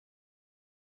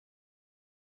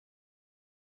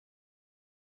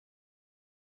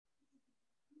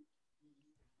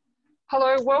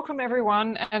Hello, welcome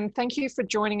everyone, and thank you for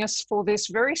joining us for this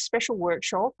very special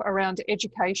workshop around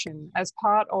education as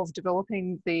part of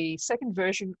developing the second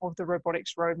version of the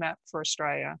Robotics Roadmap for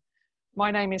Australia.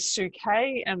 My name is Sue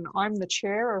Kay, and I'm the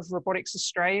chair of Robotics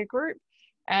Australia Group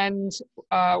and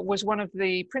was one of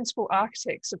the principal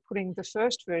architects of putting the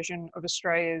first version of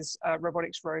Australia's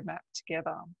Robotics Roadmap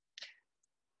together.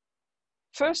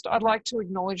 First, I'd like to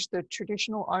acknowledge the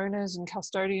traditional owners and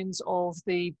custodians of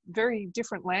the very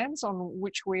different lands on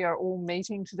which we are all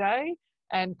meeting today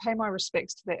and pay my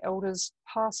respects to their elders,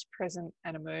 past, present,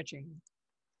 and emerging.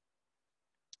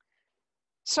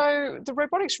 So the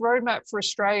Robotics Roadmap for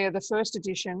Australia, the first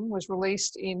edition, was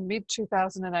released in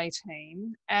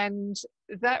mid-2018, and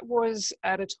that was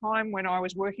at a time when I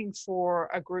was working for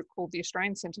a group called the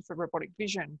Australian Centre for Robotic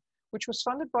Vision, which was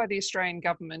funded by the Australian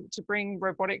government to bring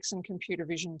robotics and computer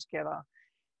vision together.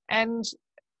 And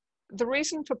the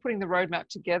reason for putting the roadmap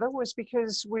together was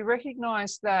because we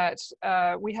recognised that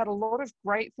we had a lot of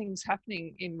great things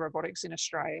happening in robotics in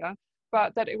Australia,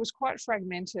 but that it was quite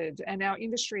fragmented and our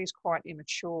industry is quite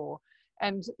immature.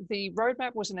 And the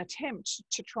roadmap was an attempt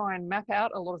to try and map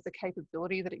out a lot of the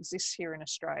capability that exists here in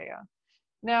Australia.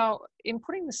 Now, in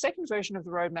putting the second version of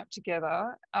the roadmap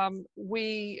together,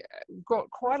 we got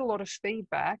quite a lot of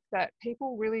feedback that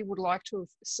people really would like to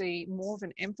see more of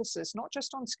an emphasis, not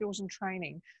just on skills and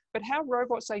training, but how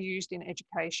robots are used in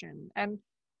education. And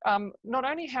not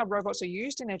only how robots are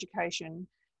used in education,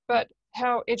 but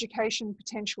how education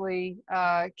potentially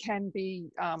can be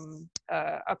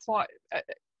applied,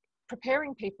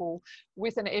 preparing people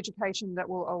with an education that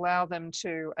will allow them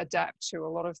to adapt to a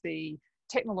lot of the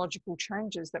technological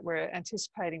changes that we're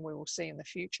anticipating we will see in the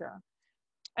future.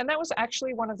 And that was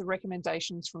actually one of the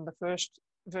recommendations from the first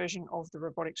version of the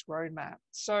robotics roadmap.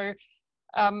 So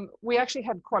we actually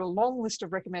had quite a long list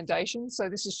of recommendations. So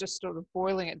this is just sort of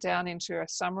boiling it down into a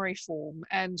summary form.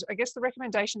 And I guess the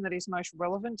recommendation that is most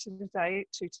relevant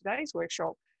to today's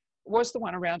workshop was the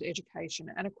one around education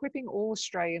and equipping all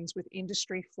Australians with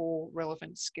Industry 4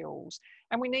 relevant skills.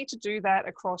 And we need to do that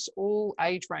across all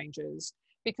age ranges,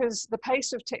 because the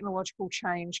pace of technological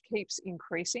change keeps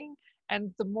increasing,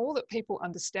 and the more that people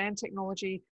understand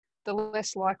technology, the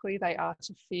less likely they are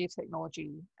to fear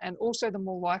technology, and also the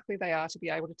more likely they are to be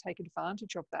able to take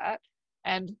advantage of that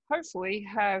and hopefully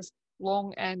have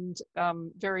long and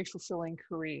very fulfilling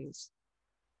careers.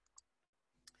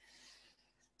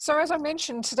 So as I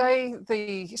mentioned today,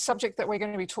 the subject that we're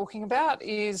going to be talking about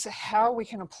is how we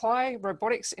can apply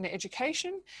robotics in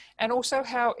education, and also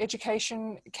how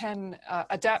education can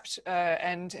adapt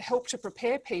and help to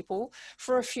prepare people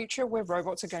for a future where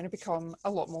robots are going to become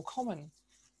a lot more common.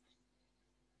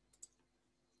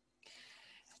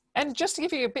 And just to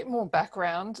give you a bit more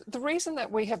background, the reason that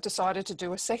we have decided to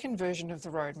do a second version of the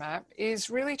roadmap is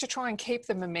really to try and keep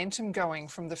the momentum going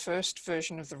from the first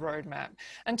version of the roadmap.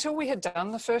 Until we had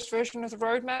done the first version of the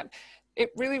roadmap,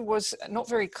 it really was not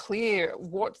very clear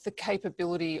what the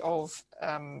capability of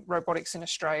robotics in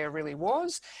Australia really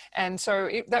was. And so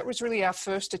that was really our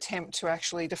first attempt to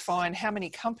actually define how many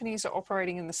companies are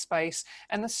operating in the space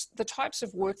and the types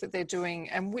of work that they're doing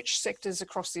and which sectors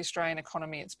across the Australian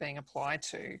economy it's being applied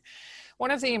to. One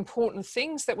of the important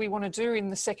things that we want to do in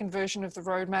the second version of the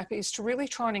roadmap is to really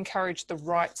try and encourage the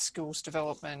right skills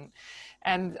development.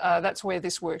 And that's where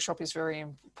this workshop is very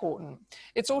important.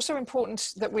 It's also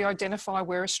important that we identify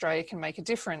where Australia can make a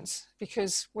difference,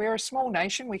 because we're a small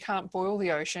nation, we can't boil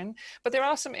the ocean, but there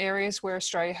are some areas where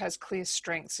Australia has clear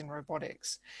strengths in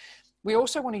robotics. We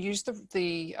also want to use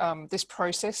this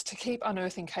process to keep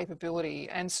unearthing capability.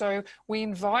 And so we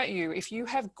invite you, if you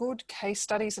have good case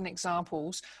studies and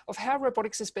examples of how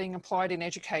robotics is being applied in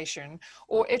education,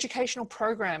 or educational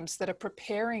programs that are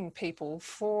preparing people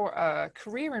for a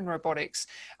career in robotics,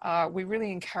 we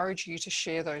really encourage you to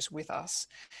share those with us.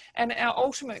 And our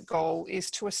ultimate goal is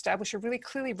to establish a really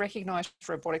clearly recognised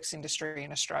robotics industry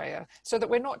in Australia, so that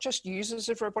we're not just users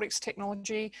of robotics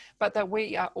technology, but that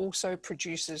we are also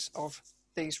producers of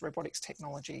these robotics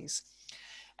technologies.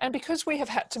 And because we have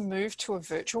had to move to a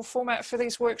virtual format for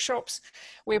these workshops,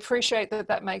 we appreciate that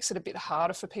that makes it a bit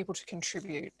harder for people to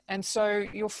contribute. And so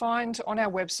you'll find on our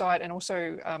website, and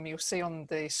also you'll see on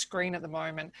the screen at the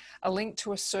moment, a link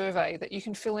to a survey that you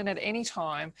can fill in at any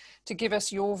time to give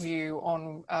us your view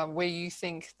on where you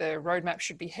think the roadmap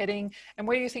should be heading and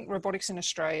where you think robotics in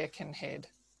Australia can head.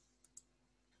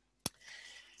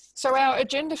 So our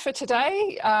agenda for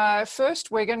today, first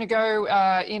we're going to go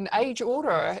in age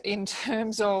order in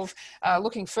terms of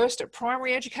looking first at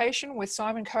primary education with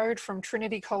Simon Code from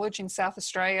Trinity College in South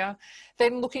Australia,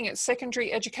 then looking at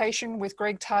secondary education with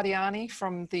Greg Tardiani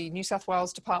from the New South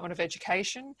Wales Department of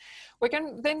Education. We're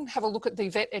going to then have a look at the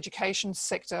vet education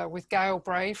sector with Gail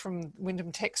Bray from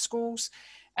Wyndham Tech Schools,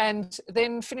 and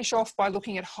then finish off by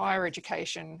looking at higher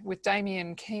education with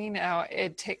Damien Keane, our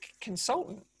EdTech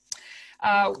consultant.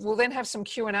 We'll then have some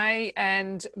Q&A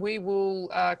and we will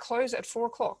close at 4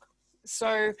 o'clock.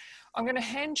 So I'm going to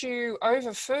hand you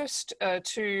over first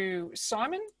to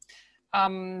Simon.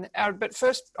 But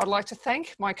first, I'd like to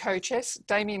thank my co-chairs,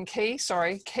 Damien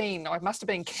Keane. I must have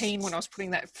been Keane when I was putting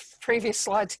that previous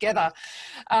slide together.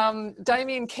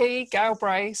 Damien Key, Gail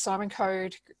Bray, Simon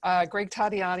Code, Greg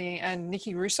Tardiani, and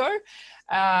Nikki Russo.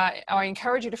 I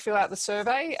encourage you to fill out the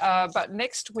survey, but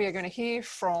next we are going to hear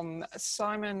from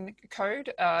Simon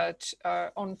Code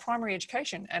on primary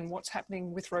education and what's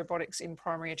happening with robotics in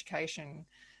primary education.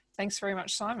 Thanks very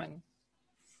much, Simon.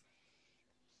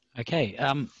 Okay,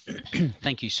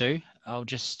 thank you, Sue. I'll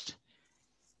just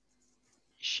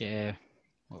share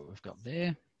what we've got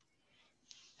there.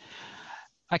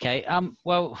 Okay,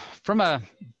 well, from a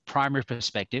primary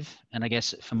perspective, and I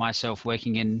guess for myself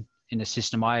working in a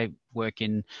system, I work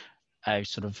in a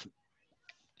sort of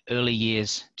early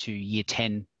years to year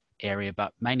 10 area,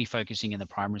 but mainly focusing in the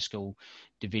primary school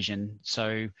division.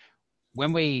 So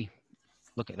when we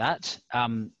look at that,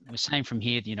 we're saying from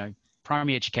here, you know,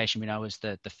 primary education we know is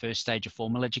the first stage of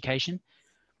formal education.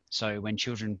 So when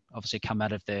children obviously come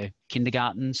out of their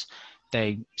kindergartens,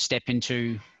 they step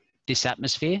into this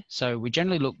atmosphere. So we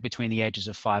generally look between the ages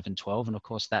of 5 and 12, and of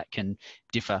course that can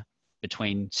differ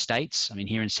between states. I mean,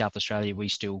 here in South Australia, we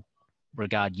still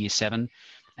regard year 7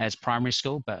 as primary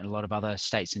school, but in a lot of other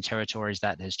states and territories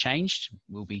that has changed.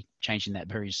 We'll be changing that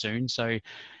very soon. So,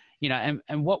 you know,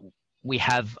 and what we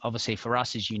have obviously for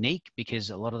us is unique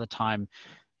because a lot of the time,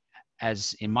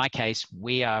 as in my case,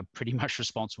 we are pretty much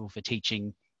responsible for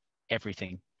teaching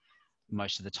everything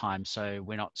most of the time. So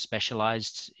we're not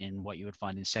specialized in what you would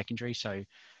find in secondary. So,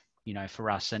 you know,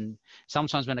 for us, and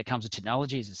sometimes when it comes to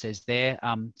technology, as it says there,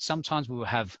 sometimes we will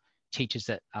have teachers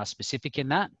that are specific in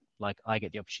that, like I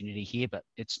get the opportunity here, but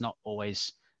it's not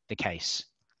always the case.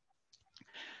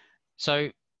 So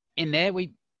in there,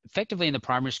 we effectively in the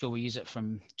primary school, we use it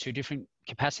from 2 different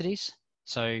capacities.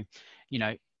 So, you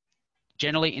know,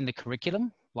 generally in the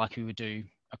curriculum, like we would do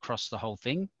across the whole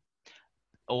thing,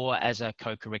 or as a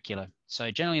co-curricular.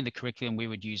 So generally in the curriculum, we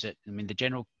would use it. I mean, the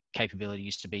general capability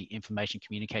used to be information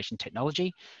communication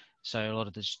technology. So a lot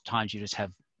of the times you just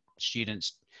have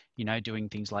students, you know, doing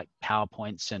things like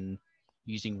PowerPoints and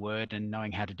using Word and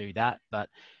knowing how to do that. But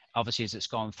obviously as it's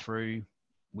gone through,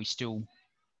 we still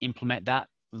implement that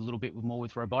a little bit more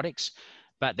with robotics.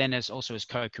 But then as also as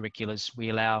co-curriculars, we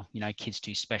allow, you know, kids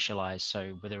to specialize.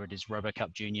 So whether it is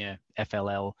RoboCup Junior,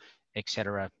 FLL,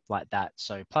 etc., like that.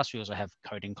 So plus we also have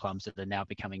coding clubs that are now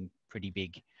becoming pretty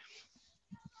big.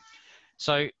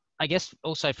 So I guess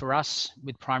also for us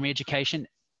with primary education,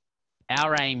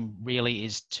 our aim really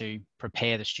is to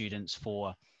prepare the students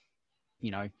for, you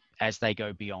know, as they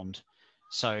go beyond.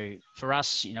 So for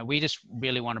us, you know, we just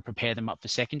really want to prepare them up for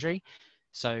secondary.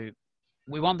 So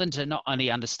we want them to not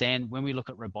only understand when we look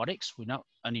at robotics, we not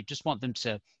only just want them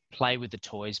to play with the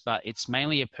toys, but it's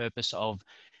mainly a purpose of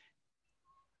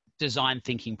design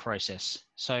thinking process.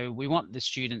 So we want the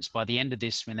students by the end of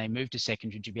this, when they move to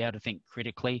secondary, to be able to think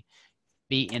critically,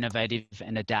 be innovative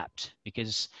and adapt,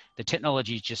 because the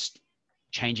technology is just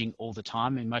changing all the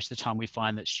time. And most of the time we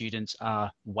find that students are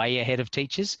way ahead of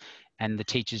teachers, and the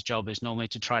teacher's job is normally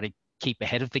to try to keep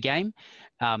ahead of the game.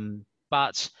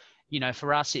 But, you know,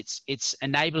 for us, it's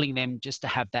enabling them just to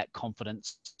have that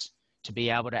confidence to be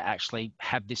able to actually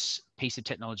have this piece of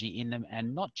technology in them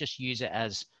and not just use it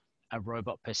as a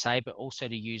robot per se, but also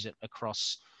to use it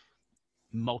across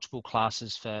multiple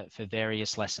classes for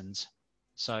various lessons.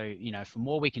 So, you know, for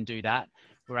more we can do that,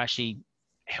 we're actually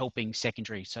helping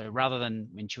secondary. So rather than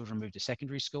when children move to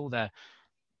secondary school, they're,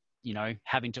 you know,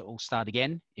 having to all start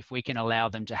again, if we can allow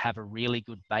them to have a really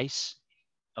good base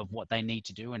of what they need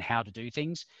to do and how to do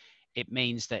things, it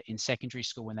means that in secondary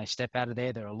school, when they step out of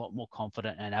there, they're a lot more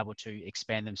confident and able to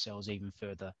expand themselves even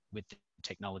further with the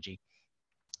technology.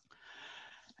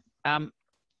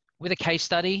 With a case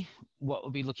study, what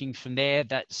we'll be looking from there,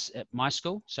 that's at my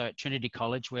school. So at Trinity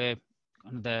College, we're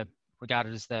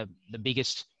regarded as the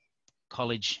biggest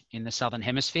college in the Southern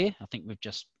Hemisphere. I think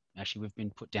we've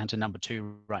been put down to number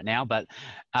 2 right now. But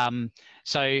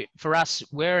so for us,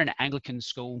 we're an Anglican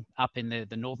school up in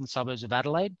the northern suburbs of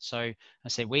Adelaide. So I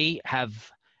say we have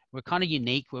we're kind of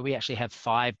unique where we actually have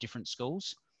 5 different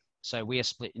schools. So we are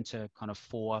split into kind of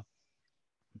 4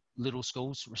 little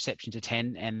schools, reception to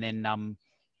 10, and then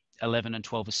 11 and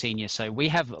 12 are senior. So we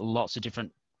have lots of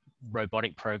different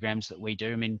robotic programs that we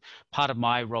do. I mean, part of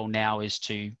my role now is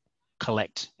to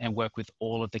collect and work with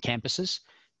all of the campuses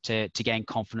to gain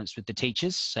confidence with the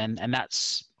teachers, and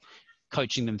that's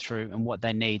coaching them through and what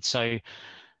they need. So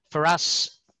for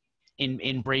us,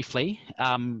 in briefly,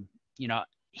 you know,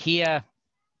 here,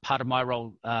 part of my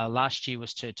role last year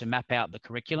was to map out the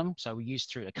curriculum. So we used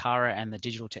through ACARA and the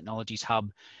Digital Technologies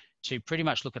Hub to pretty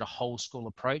much look at a whole school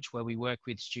approach where we work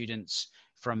with students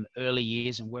from early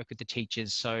years and work with the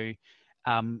teachers. So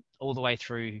all the way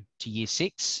through to year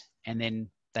 6, and then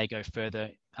they go further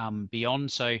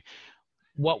beyond. So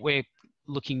what we're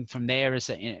looking from there is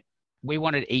that we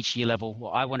wanted each year level,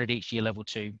 well, I wanted each year level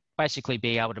to basically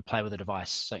be able to play with a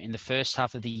device. So in the first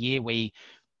half of the year, we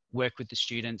work with the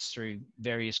students through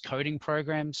various coding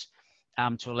programs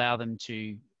to allow them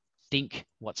to think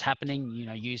what's happening, you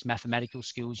know, use mathematical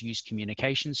skills, use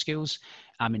communication skills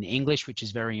in English, which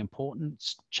is very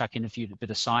important. Chuck in a bit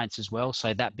of science as well.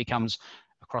 So that becomes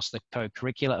across the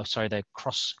the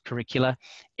cross-curricular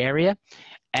area.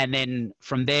 And then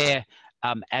from there,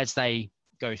 as they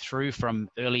go through from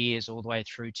early years all the way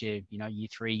through to, you know, year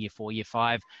 3, year 4, year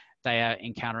 5, they are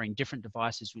encountering different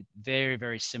devices with very,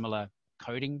 very similar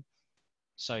coding.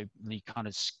 So the kind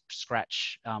of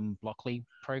scratch Blockly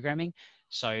programming.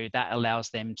 So that allows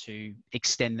them to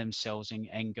extend themselves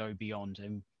and go beyond.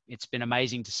 And it's been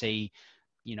amazing to see,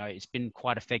 you know, it's been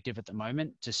quite effective at the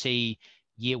moment to see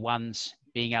year 1s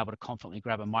being able to confidently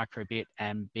grab a microbit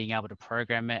and being able to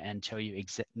program it and tell you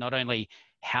not only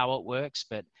how it works,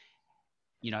 but,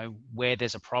 you know, where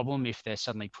there's a problem if they're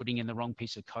suddenly putting in the wrong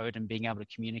piece of code, and being able to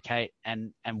communicate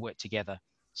and work together.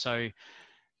 So,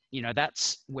 you know,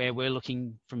 that's where we're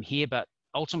looking from here. But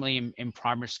ultimately in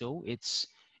primary school, it's,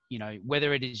 you know,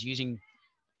 whether it is using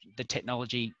the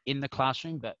technology in the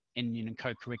classroom, but in, you know,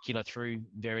 co-curricular through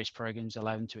various programs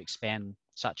allow them to expand,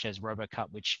 such as RoboCup,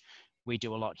 which we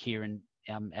do a lot here in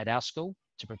at our school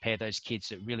to prepare those kids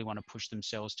that really want to push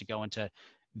themselves to go into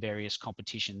various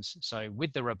competitions. So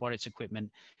with the robotics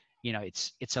equipment, you know,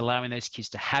 it's allowing those kids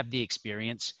to have the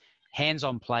experience.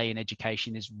 Hands-on play in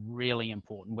education is really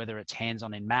important, whether it's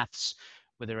hands-on in maths,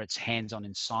 whether it's hands-on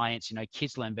in science. You know,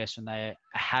 kids learn best when they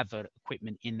have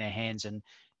equipment in their hands, and,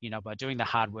 you know, by doing the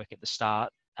hard work at the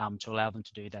start to allow them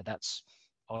to do that, that's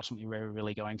ultimately where we're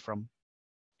really going from.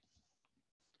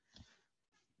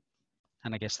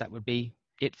 And I guess that would be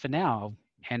it for now. I'll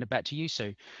hand it back to you,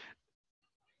 Sue.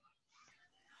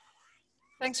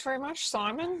 Thanks very much,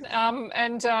 Simon.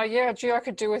 Yeah, gee, I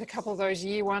could do with a couple of those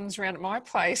year 1s around at my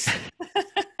place.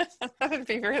 That would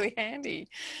be really handy.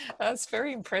 It's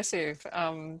very impressive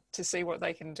to see what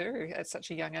they can do at such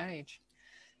a young age.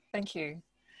 Thank you.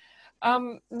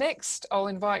 Next, I'll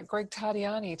invite Greg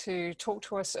Tardiani to talk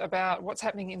to us about what's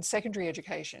happening in secondary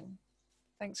education.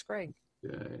 Thanks, Greg.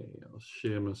 Okay, I'll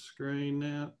share my screen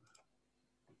now.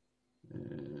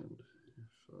 And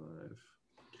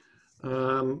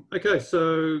 5. Okay,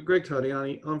 so Greg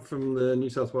Tardiani, I'm from the New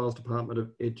South Wales Department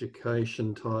of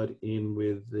Education, tied in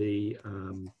with the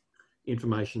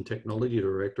Information Technology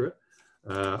Directorate.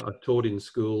 I've taught in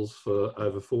schools for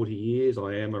over 40 years.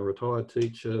 I am a retired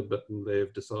teacher, but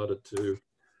they've decided to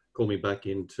call me back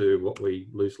into what we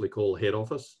loosely call head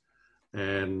office.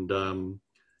 And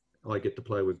I get to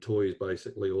play with toys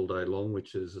basically all day long,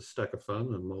 which is a stack of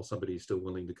fun. And while somebody's still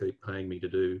willing to keep paying me to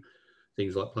do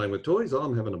things like playing with toys,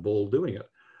 I'm having a ball doing it.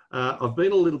 I've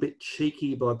been a little bit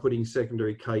cheeky by putting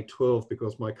secondary K-12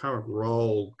 because my current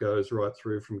role goes right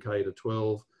through from K to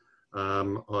 12.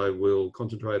 I will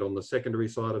concentrate on the secondary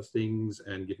side of things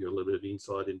and give you a little bit of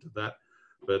insight into that.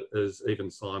 But as even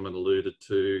Simon alluded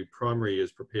to, primary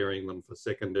is preparing them for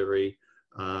secondary.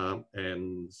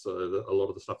 And so a lot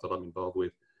of the stuff that I'm involved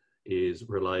with is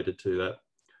related to that.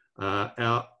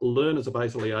 Our learners are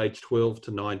basically age 12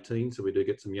 to 19, so we do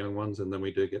get some young ones, and then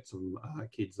we do get some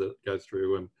kids that go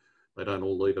through and they don't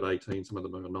all leave at 18, some of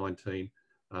them are 19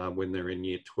 when they're in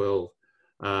year 12.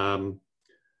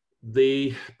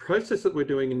 The process that we're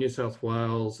doing in New South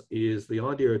Wales is the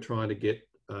idea of trying to get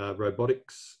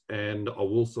robotics, and I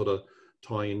will sort of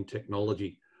tie in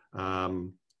technology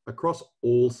across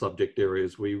all subject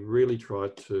areas. We really try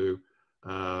to,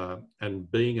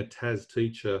 and being a TAS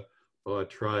teacher by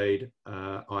trade,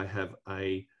 I have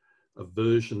a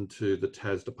aversion to the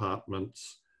TAS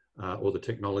departments or the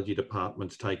technology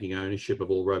departments taking ownership of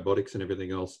all robotics and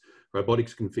everything else.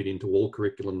 Robotics can fit into all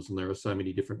curriculums, and there are so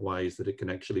many different ways that it can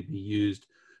actually be used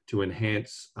to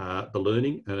enhance the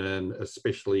learning and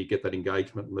especially get that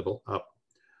engagement level up.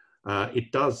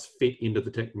 It does fit into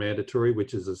the Tech Mandatory,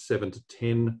 which is a 7 to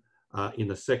 10 in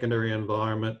the secondary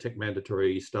environment. Tech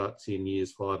Mandatory starts in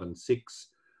years 5 and 6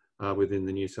 within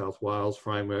the New South Wales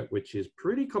framework, which is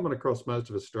pretty common across most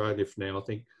of Australia for now. I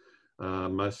think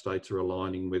most states are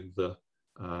aligning with the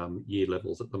year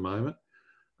levels at the moment.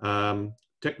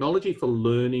 Technology for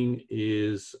Learning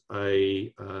is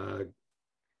a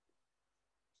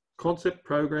concept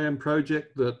program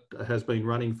project that has been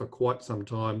running for quite some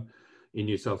time in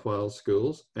New South Wales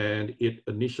schools, and it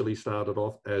initially started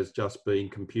off as just being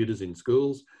computers in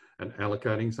schools and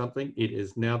allocating something. It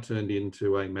has now turned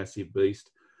into a massive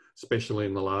beast, especially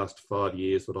in the last 5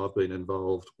 years that I've been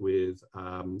involved with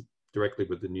directly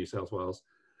with the New South Wales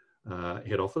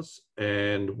head office,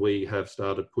 and we have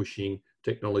started pushing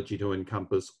technology to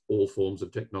encompass all forms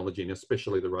of technology, and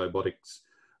especially the robotics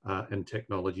and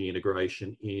technology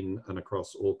integration in and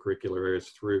across all curricular areas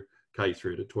through K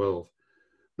through to 12.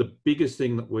 The biggest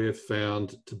thing that we've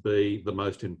found to be the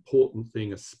most important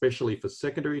thing, especially for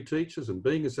secondary teachers, and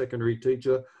being a secondary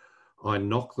teacher, I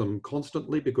knock them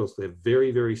constantly because they're very,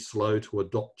 very slow to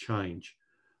adopt change.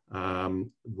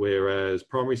 Whereas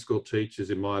primary school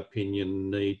teachers, in my opinion,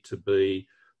 need to be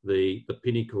the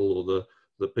pinnacle or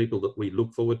the people that we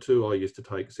look forward to. I used to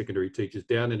take secondary teachers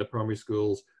down into primary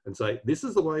schools and say, this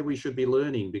is the way we should be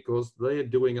learning because they're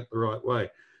doing it the right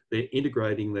way. They're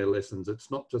integrating their lessons.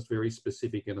 It's not just very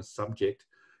specific in a subject.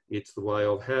 It's the way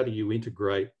of how do you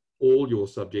integrate all your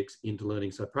subjects into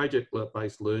learning. So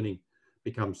project-based learning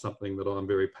becomes something that I'm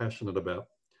very passionate about.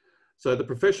 So the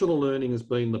professional learning has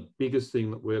been the biggest thing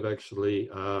that we've actually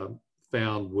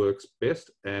found works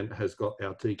best and has got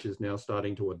our teachers now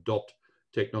starting to adopt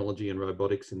technology and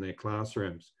robotics in their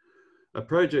classrooms. A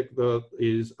project that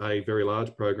is a very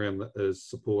large program that is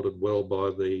supported well by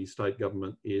the state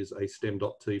government is a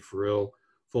STEM.T4L,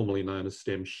 formerly known as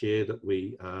STEM Share, that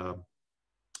we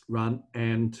run.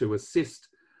 And to assist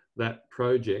that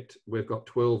project, we've got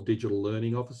 12 digital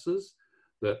learning officers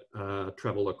that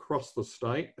travel across the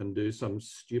state and do some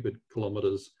stupid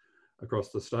kilometres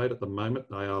across the state. At the moment,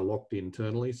 they are locked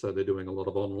internally, so they're doing a lot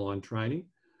of online training.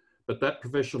 But that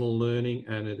professional learning,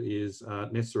 and it is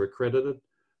NESA accredited,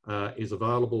 is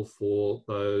available for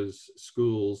those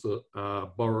schools that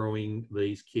are borrowing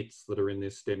these kits that are in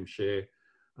this STEM Share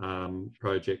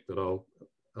project that I'll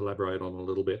elaborate on a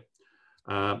little bit.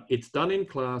 It's done in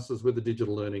classes with the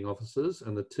digital learning officers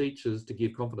and the teachers to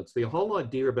give confidence. The whole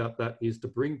idea about that is to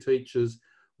bring teachers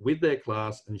with their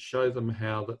class and show them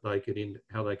how they could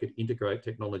integrate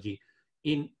technology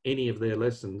in any of their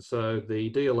lessons. So the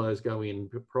DLOs go in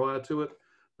prior to it.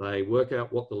 They work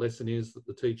out what the lesson is that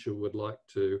the teacher would like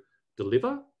to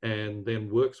deliver, and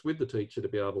then works with the teacher to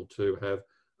be able to have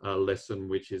a lesson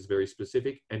which is very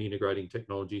specific and integrating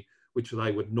technology, which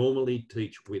they would normally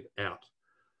teach without.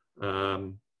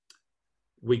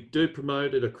 We do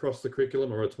promote it across the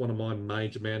curriculum, or it's one of my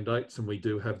major mandates, and we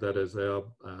do have that as our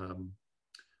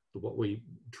what we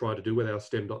try to do with our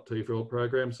STEM.T4L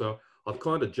program. So I've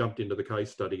kind of jumped into the case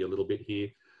study a little bit here,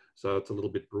 so it's a little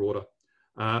bit broader.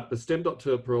 The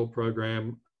STEM.T4L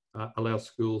program allows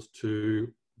schools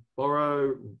to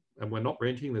borrow, and we're not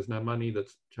renting, there's no money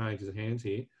that's changes hands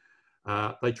here.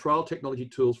 They trial technology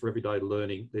tools for everyday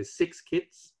learning. There's 6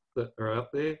 kits that are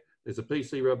out there. There's a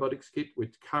PC robotics kit,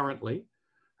 which currently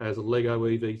has a Lego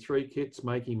EV3 kits,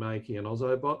 Makey and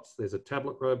Ozobots. There's a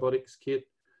tablet robotics kit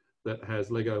that has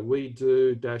Lego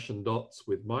WeDo, Dash and Dots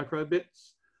with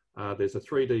microbits. There's a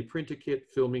 3D printer kit,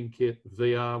 filming kit,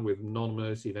 VR with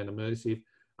non-immersive and immersive,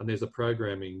 and there's a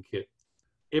programming kit.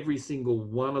 Every single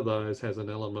one of those has an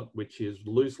element which is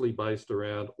loosely based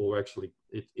around, or actually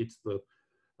it's the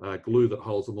glue that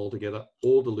holds them all together,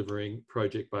 all delivering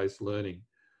project-based learning.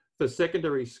 For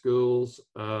secondary schools,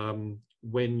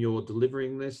 when you're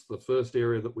delivering this, the first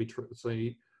area that we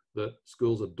see that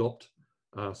schools adopt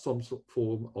some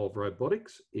form of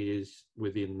robotics is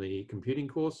within the computing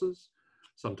courses,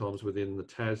 sometimes within the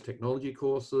TAS technology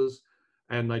courses,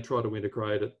 and they try to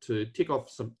integrate it to tick off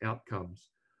some outcomes.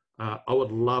 I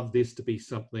would love this to be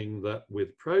something that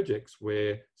with projects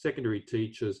where secondary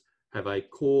teachers have a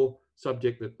core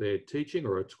subject that they're teaching,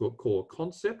 or a core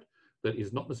concept that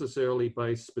is not necessarily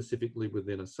based specifically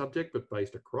within a subject, but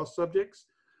based across subjects.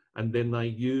 And then they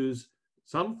use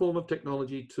some form of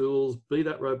technology tools, be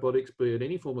that robotics, be it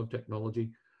any form of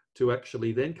technology, to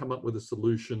actually then come up with a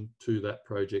solution to that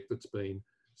project that's been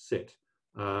set.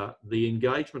 The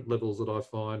engagement levels that I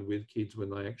find with kids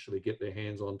when they actually get their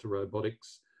hands onto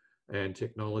robotics and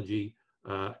technology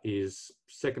is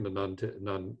second to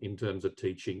none in terms of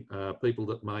teaching. People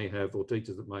that may have, or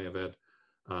teachers that may have had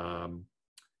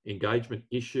engagement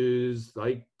issues,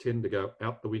 they tend to go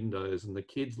out the windows, and the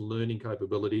kids' learning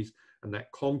capabilities and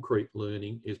that concrete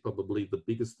learning is probably the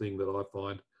biggest thing that I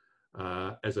find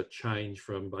as a change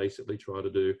from basically trying to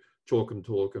do chalk and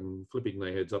talk and flipping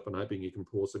their heads up and hoping you can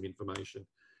pour some information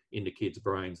into kids'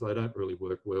 brains. They don't really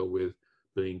work well with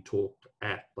being talked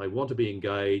at. They want to be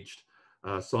engaged.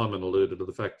 Simon alluded to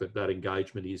the fact that that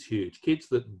engagement is huge. Kids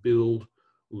that build,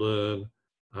 learn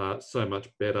so much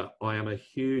better. I am a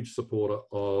huge supporter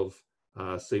of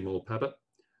Seymour Papert.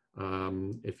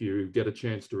 If you get a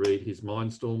chance to read his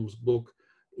Mindstorms book,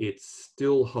 it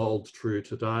still holds true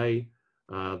today.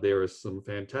 There are some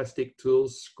fantastic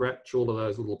tools. Scratch, all of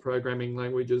those little programming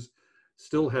languages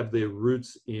still have their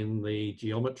roots in the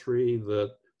geometry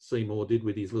that Seymour did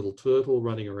with his little turtle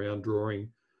running around drawing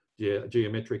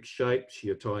geometric shapes.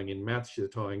 You're tying in maths, you're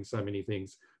tying so many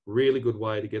things. Really good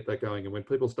way to get that going. And when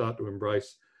people start to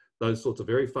embrace those sorts of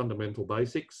very fundamental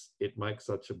basics, it makes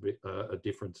such a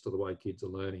difference to the way kids are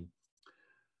learning.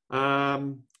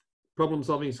 Problem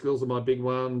solving skills are my big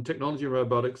one. Technology and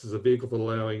robotics is a vehicle for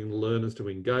allowing learners to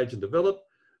engage and develop.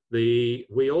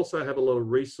 We also have a lot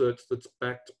of research that's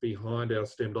backed behind our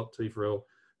STEM.T4L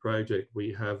project.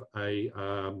 We have a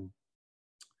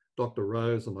Dr.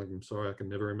 Rose, and I'm sorry, I can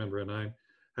never remember her name,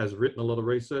 has written a lot of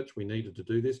research. We needed to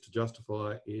do this to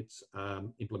justify its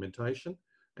implementation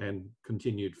and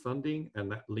continued funding,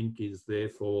 and that link is there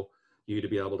for you to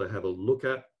be able to have a look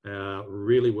at,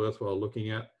 really worthwhile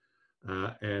looking at,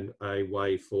 and a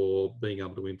way for being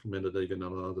able to implement it even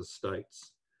in other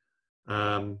states.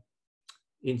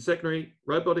 In secondary,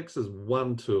 robotics is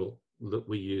one tool that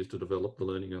we use to develop the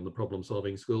learning and the problem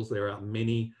solving skills. There are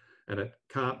many, and it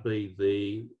can't be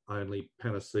the only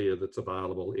panacea that's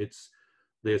available.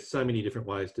 There's so many different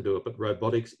ways to do it, but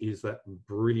robotics is that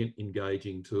brilliant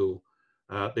engaging tool.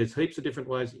 There's heaps of different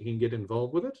ways that you can get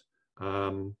involved with it.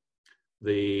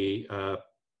 The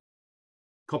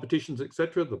competitions,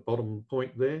 etc., the bottom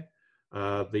point there.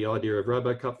 The idea of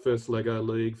RoboCup, first Lego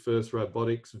League, first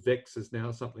robotics. VEX is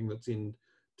now something that's in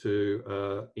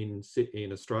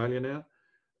Australia now.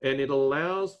 And it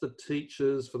allows the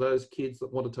teachers, for those kids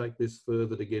that want to take this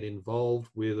further, to get involved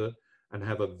with it and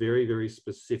have a very, very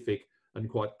specific and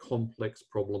quite complex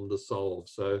problem to solve.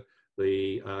 So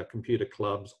the computer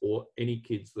clubs or any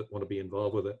kids that want to be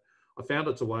involved with it. I found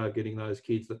it's a way of getting those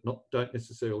kids that don't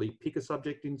necessarily pick a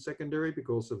subject in secondary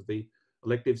because of the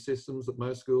elective systems that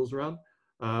most schools run,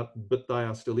 but they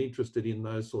are still interested in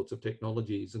those sorts of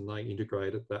technologies and they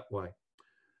integrate it that way.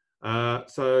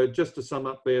 So just to sum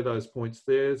up there, those points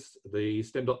there, the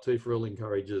STEM.T4L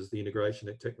encourages the integration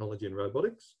of technology and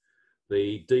robotics.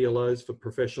 The DLOs for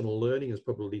professional learning is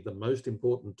probably the most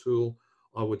important tool,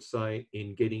 I would say,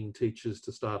 in getting teachers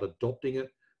to start adopting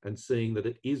it and seeing that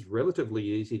it is relatively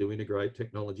easy to integrate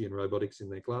technology and robotics in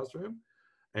their classroom.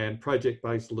 And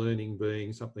project-based learning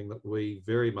being something that we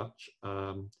very much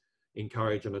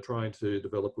encourage and are trying to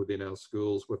develop within our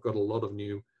schools. We've got a lot of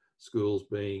new schools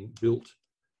being built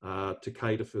to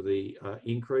cater for the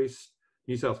increase.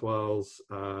 New South Wales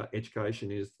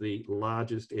Education is the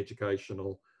largest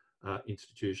educational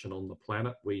institution on the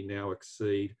planet. We now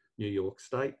exceed New York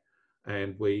State,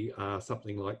 and we are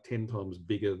something like 10 times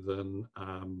bigger than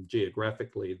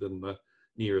geographically than the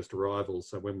nearest rival.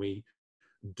 So when we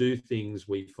do things,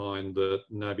 we find that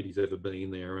nobody's ever been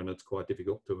there, and it's quite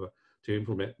difficult to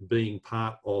implement. Being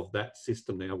part of that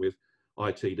system now with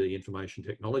ITD, Information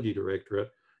Technology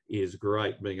Directorate, is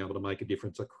great, being able to make a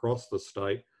difference across the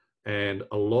state. And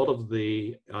a lot of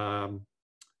the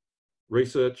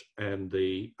research and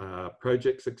the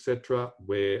projects, etc.,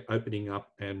 we're opening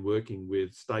up and working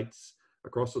with states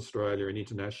across Australia and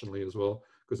internationally as well,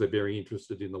 because they're very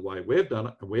interested in the way we've done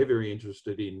it, and we're very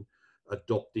interested in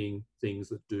adopting things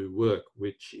that do work,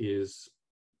 which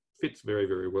fits very,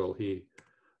 very well here.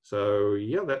 So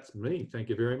yeah, that's me. Thank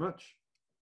you very much.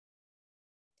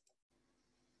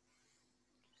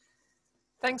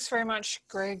 Thanks very much,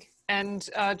 Greg. And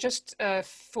just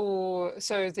so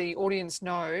the audience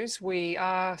knows, we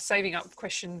are saving up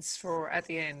questions for at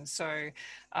the end. So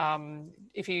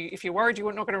if you're worried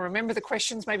you're not going to remember the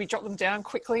questions, maybe jot them down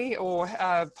quickly or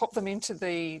pop them into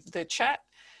the chat,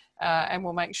 and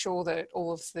we'll make sure that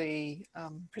all of the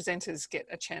presenters get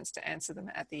a chance to answer them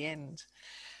at the end.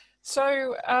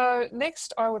 So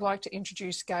next, I would like to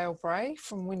introduce Gail Bray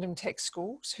from Wyndham Tech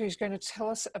Schools, who's going to tell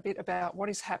us a bit about what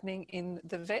is happening in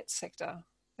the vet sector.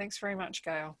 Thanks very much,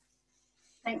 Gail.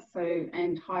 Thanks, Sue,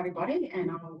 and hi everybody, and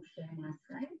I'll share my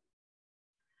screen.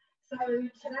 So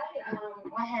today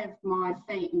I have my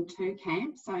feet in two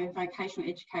camps, so vocational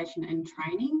education and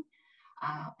training,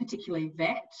 particularly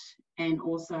vet, and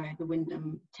also the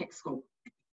Wyndham Tech School.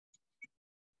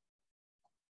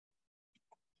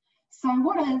 So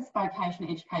what is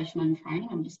vocational education and training?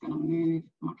 I'm just going to move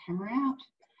my camera out.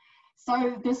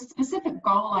 So the specific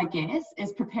goal, I guess,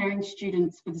 is preparing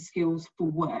students for the skills for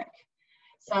work.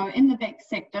 So in the VET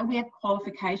sector, we have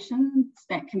qualifications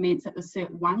that commence at the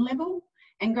Cert 1 level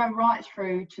and go right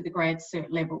through to the grad Cert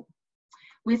level.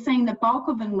 We're seeing the bulk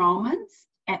of enrolments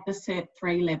at the Cert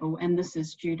 3 level, and this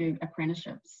is due to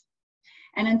apprenticeships.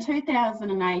 And in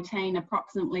 2018,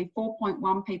 approximately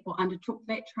 4.1 people undertook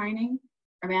VET training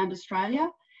around Australia,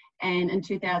 and in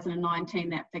 2019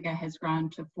 that figure has grown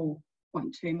to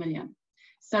 4.2 million.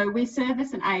 So we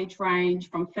service an age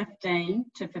range from 15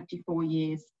 to 54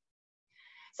 years.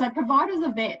 So providers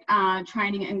of VET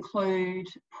training include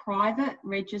private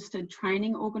registered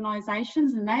training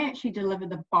organisations, and they actually deliver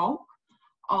the bulk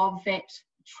of VET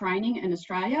training in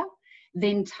Australia.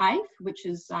 Then TAFE, which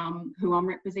is who I'm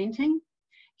representing,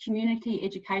 community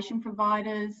education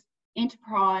providers,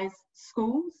 enterprise,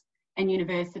 schools and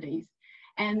universities.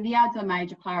 And the other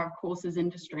major player, of course, is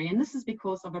industry. And this is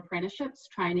because of apprenticeships,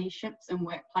 traineeships and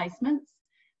work placements,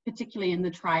 particularly in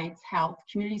the trades, health,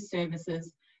 community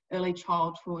services, early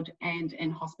childhood and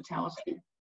in hospitality.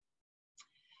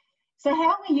 So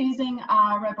how are we using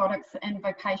robotics in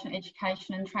vocational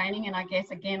education and training? And I guess,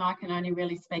 again, I can only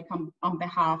really speak on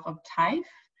behalf of TAFE.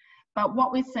 But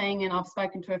what we're seeing, and I've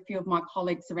spoken to a few of my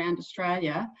colleagues around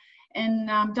Australia, in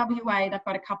WA, they've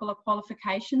got a couple of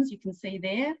qualifications you can see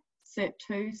there, Cert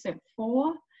 2, Cert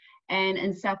 4, and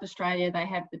in South Australia, they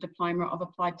have the Diploma of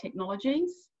Applied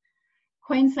Technologies.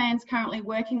 Queensland's currently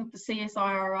working with the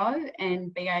CSIRO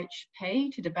and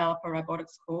BHP to develop a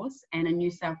robotics course, and in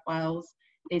New South Wales,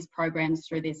 there's programs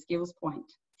through their skills point.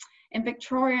 In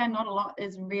Victoria, not a lot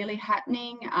is really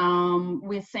happening.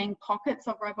 We're seeing pockets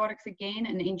of robotics again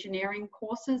in engineering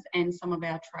courses and some of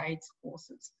our trades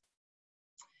courses.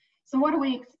 So what do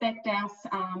we expect our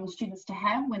students to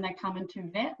have when they come into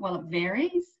VET? Well, it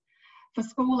varies. For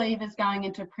school leavers going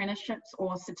into apprenticeships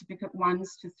or certificate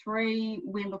 1s to 3,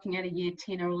 we're looking at a year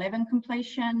 10 or 11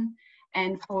 completion.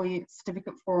 And for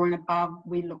certificate 4 and above,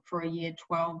 we look for a year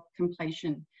 12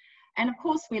 completion. And of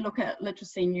course, we look at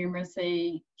literacy,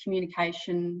 numeracy,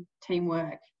 communication,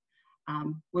 teamwork,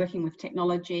 working with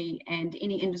technology and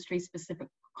any industry specific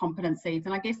competencies.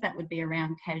 And I guess that would be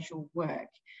around casual work.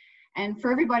 And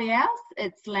for everybody else,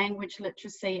 it's language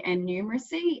literacy and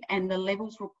numeracy, and the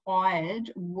levels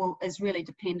required is really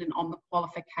dependent on the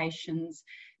qualifications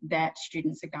that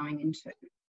students are going into.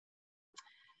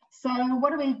 So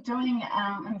what are we doing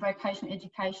in vocational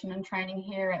education and training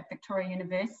here at Victoria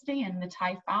University in the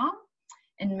TAFE arm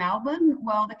in Melbourne?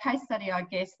 Well, the case study, I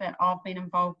guess, that I've been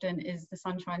involved in is the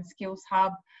Sunshine Skills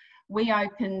Hub. We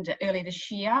opened early this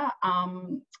year.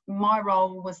 My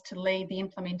role was to lead the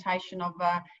implementation of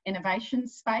an innovation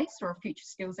space or a future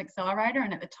skills accelerator,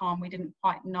 and at the time we didn't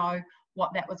quite know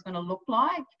what that was going to look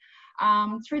like.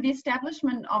 Through the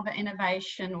establishment of an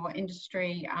innovation or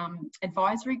industry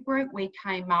advisory group, we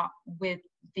came up with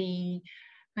the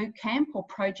bootcamp or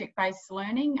project-based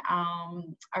learning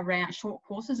around short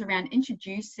courses around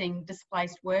introducing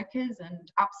displaced workers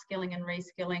and upskilling and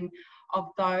reskilling of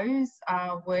those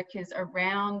workers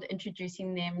around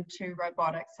introducing them to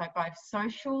robotics, so both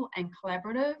social and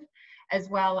collaborative, as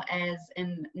well as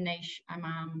in niche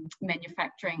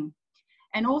manufacturing.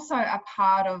 And also a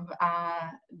part of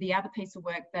the other piece of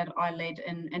work that I led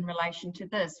in relation to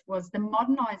this was the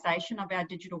modernisation of our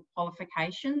digital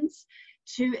qualifications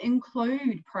to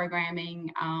include programming,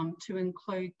 to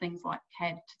include things like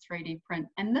CAD to 3D print.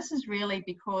 And this is really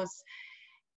because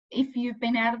if you've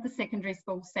been out of the secondary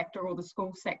school sector or the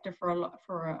school sector for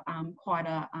quite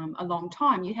a long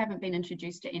time, you haven't been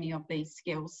introduced to any of these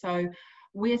skills. So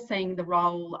we're seeing the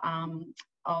role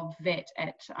of VET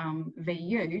at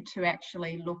VU to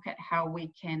actually look at how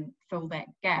we can fill that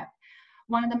gap.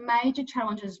 One of the major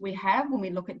challenges we have when we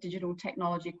look at digital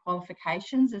technology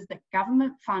qualifications is that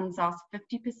government funds us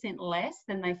 50% less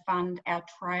than they fund our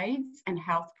trades and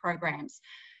health programs.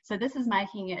 So this is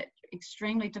making it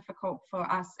extremely difficult for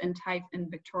us in TAFE in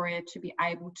Victoria to be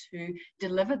able to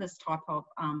deliver this type of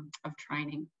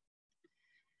training.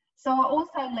 So I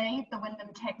also lead the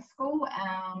Wyndham Tech School.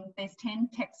 There's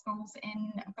 10 tech schools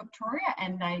in Victoria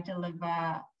and they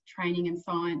deliver training in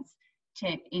science,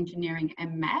 tech, engineering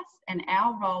and maths. And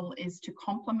our role is to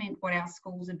complement what our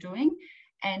schools are doing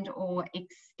and or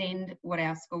extend what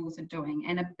our schools are doing.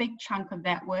 And a big chunk of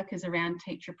that work is around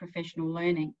teacher professional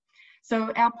learning.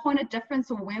 So our point of difference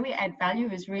or where we add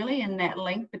value is really in that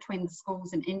link between the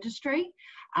schools and industry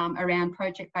around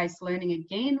project-based learning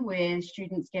again, where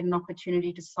students get an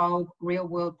opportunity to solve real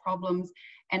world problems.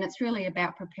 And it's really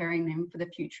about preparing them for the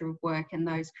future of work and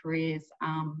those careers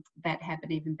that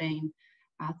haven't even been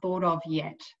thought of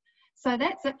yet. So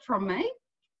that's it from me.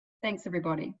 Thanks,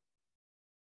 everybody.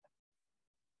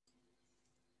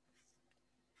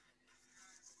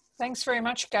 Thanks very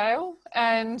much, Gail.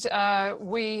 And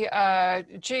we've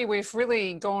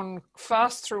really gone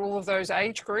fast through all of those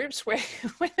age groups. We're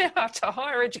now up to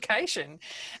higher education.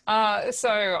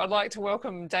 So I'd like to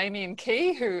welcome Damien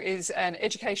Key, who is an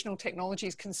educational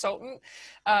technologies consultant,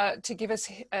 to give us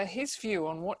his view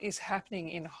on what is happening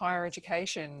in higher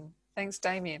education. Thanks,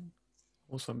 Damien.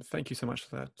 Awesome. Thank you so much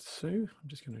for that, Sue. I'm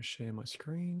just going to share my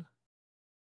screen.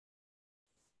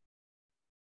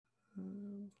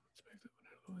 Let's move that one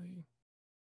out of the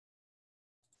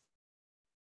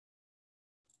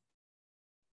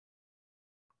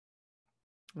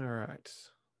way. All right.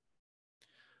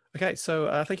 Okay,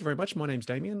 so thank you very much. My name's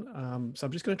Damien. So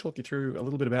I'm just going to talk you through a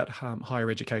little bit about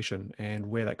higher education and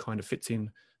where that kind of fits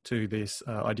in to this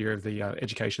idea of the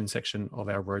education section of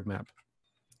our roadmap.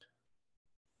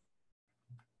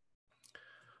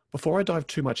 Before I dive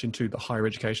too much into the higher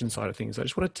education side of things, I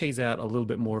just want to tease out a little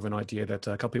bit more of an idea that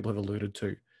a couple people have alluded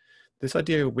to. This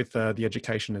idea with the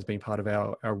education as being part of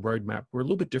our roadmap, we're a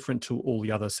little bit different to all the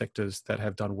other sectors that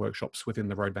have done workshops within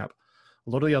the roadmap. A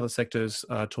lot of the other sectors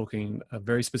are talking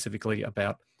very specifically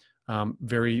about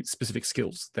very specific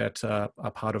skills that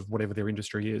are part of whatever their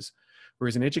industry is.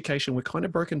 Whereas in education, we're kind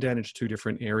of broken down into two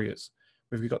different areas.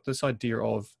 We've got this idea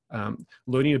of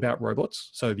learning about robots,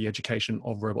 so the education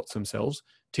of robots themselves,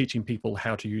 teaching people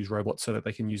how to use robots so that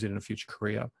they can use it in a future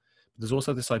career. But there's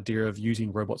also this idea of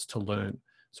using robots to learn.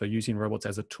 So using robots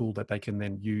as a tool that they can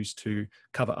then use to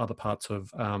cover other parts of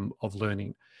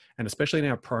learning. And especially in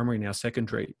our primary and our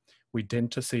secondary, we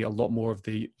tend to see a lot more of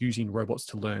the using robots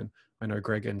to learn. I know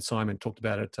Greg and Simon talked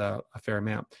about it a fair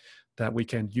amount, that we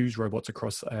can use robots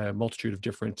across a multitude of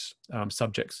different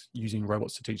subjects, using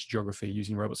robots to teach geography,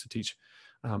 using robots to teach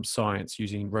science,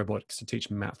 using robotics to teach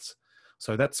maths.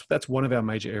 So that's one of our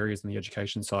major areas in the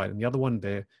education side. And the other one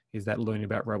there is that learning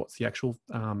about robots, the actual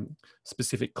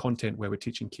specific content where we're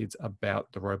teaching kids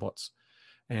about the robots.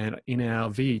 And in our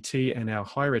VET and our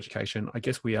higher education, I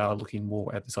guess we are looking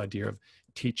more at this idea of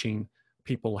teaching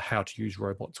people how to use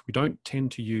robots. We don't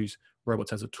tend to use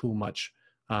robots as a tool much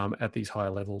at these higher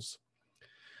levels.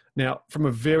 Now, from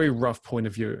a very rough point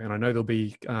of view, and I know there'll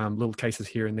be little cases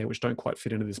here and there which don't quite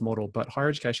fit into this model, but higher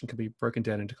education can be broken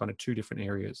down into kind of two different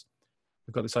areas.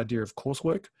 We've got this idea of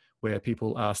coursework, where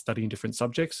people are studying different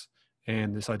subjects,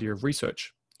 and this idea of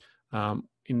research.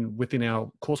 Within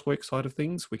our coursework side of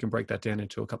things, we can break that down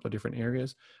into a couple of different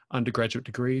areas. Undergraduate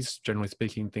degrees, generally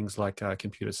speaking, things like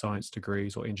computer science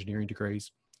degrees or engineering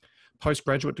degrees.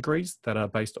 Postgraduate degrees that are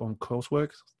based on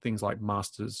coursework, things like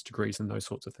master's degrees and those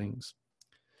sorts of things.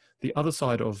 The other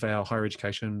side of our higher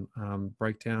education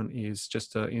breakdown is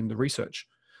just in the research.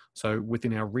 So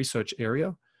within our research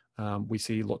area, we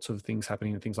see lots of things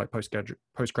happening in things like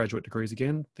postgraduate degrees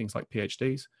again, things like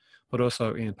PhDs, but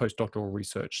also in postdoctoral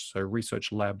research, so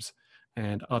research labs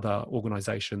and other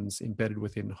organizations embedded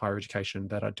within higher education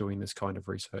that are doing this kind of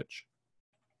research.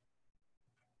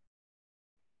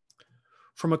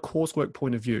 From a coursework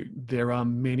point of view, there are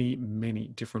many, many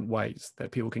different ways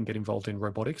that people can get involved in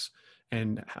robotics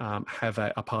and have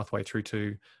a pathway through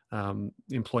to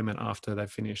employment after they've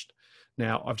finished.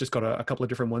 Now, I've just got a couple of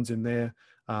different ones in there: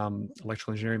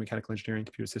 electrical engineering, mechanical engineering,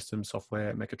 computer systems,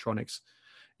 software, mechatronics,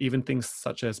 even things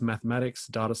such as mathematics,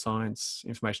 data science,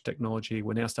 information technology.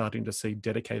 We're now starting to see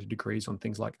dedicated degrees on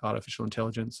things like artificial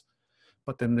intelligence.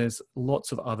 But then there's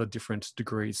lots of other different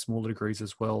degrees, smaller degrees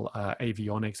as well,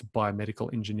 avionics,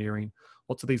 biomedical engineering,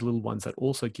 lots of these little ones that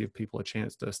also give people a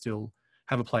chance to still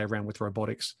have a play around with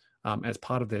robotics as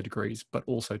part of their degrees, but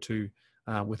also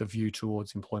with a view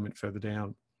towards employment further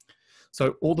down.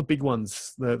 So all the big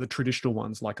ones, the traditional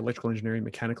ones like electrical engineering,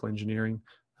 mechanical engineering,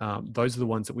 those are the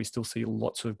ones that we still see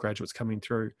lots of graduates coming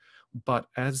through. But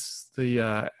as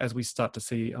we start to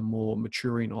see a more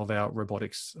maturing of our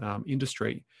robotics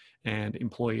industry and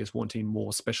employers wanting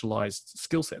more specialized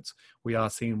skill sets, we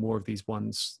are seeing more of these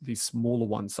ones, these smaller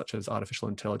ones such as artificial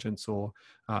intelligence or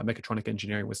mechatronic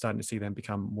engineering. We're starting to see them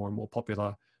become more and more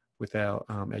popular with our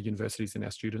universities and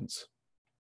our students.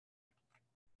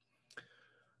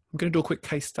 I'm going to do a quick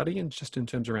case study and just in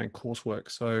terms around coursework.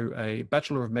 So a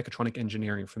Bachelor of Mechatronic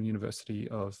Engineering from the University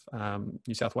of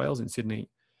New South Wales in Sydney.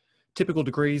 Typical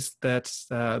degrees that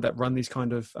run these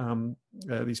kind of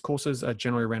these courses are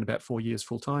generally around about 4 years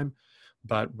full time,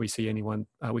 but we see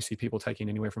people taking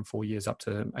anywhere from 4 years up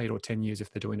to 8 or 10 years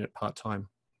if they're doing it part time.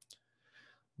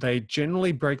 They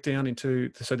generally break down into,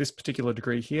 so this particular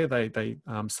degree here, they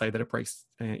say that it breaks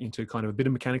into kind of a bit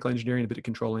of mechanical engineering, a bit of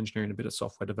control engineering, a bit of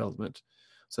software development.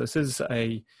 So this is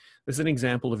an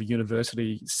example of a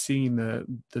university seeing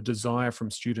the desire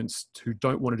from students who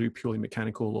don't want to do purely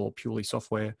mechanical or purely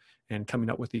software, and coming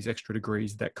up with these extra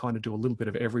degrees that kind of do a little bit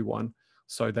of everyone,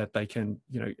 so that they can,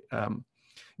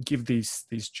 give these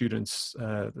students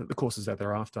the courses that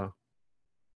they're after.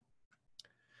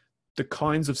 The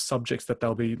kinds of subjects that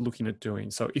they'll be looking at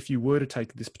doing. So if you were to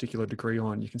take this particular degree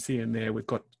on, you can see in there we've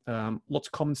got lots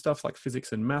of common stuff like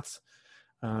physics and maths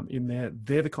in there.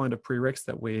 They're the kind of prereqs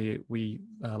that we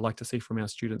like to see from our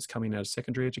students coming out of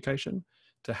secondary education,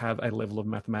 to have a level of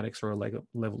mathematics or a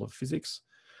level of physics.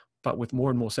 But with more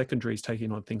and more secondaries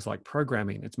taking on things like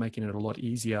programming, it's making it a lot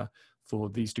easier for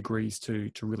these degrees to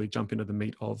really jump into the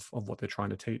meat of what they're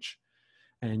trying to teach.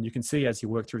 And you can see as you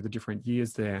work through the different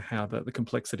years there, how the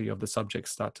complexity of the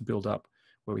subjects start to build up,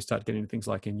 where we start getting things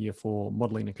like in year 4,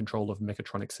 modeling and control of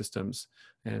mechatronic systems,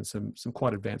 and some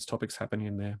quite advanced topics happening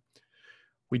in there.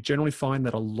 We generally find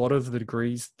that a lot of the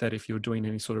degrees that if you're doing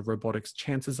any sort of robotics,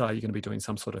 chances are you're going to be doing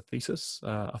some sort of thesis,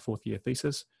 a 4th year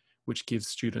thesis, which gives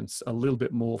students a little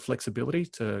bit more flexibility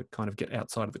to kind of get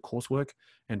outside of the coursework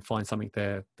and find something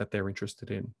there that they're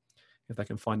interested in. If they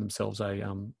can find themselves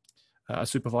a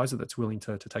supervisor that's willing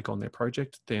to take on their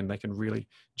project, then they can really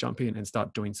jump in and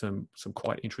start doing some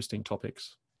quite interesting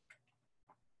topics.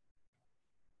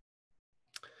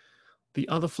 The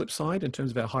other flip side in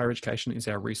terms of our higher education is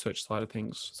our research side of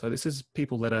things. So this is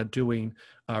people that are doing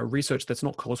research that's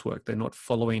not coursework. They're not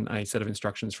following a set of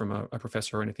instructions from a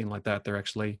professor or anything like that. They're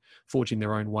actually forging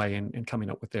their own way and coming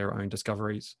up with their own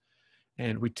discoveries.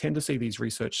 And we tend to see this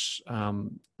research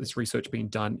being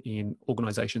done in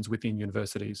organizations within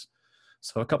universities.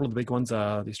 So a couple of the big ones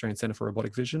are the Australian Centre for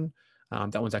Robotic Vision.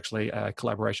 That one's actually a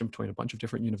collaboration between a bunch of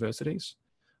different universities.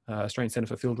 Australian Centre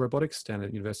for Field Robotics down at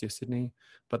the University of Sydney.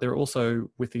 But there are also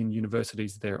within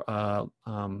universities, there are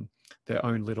their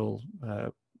own little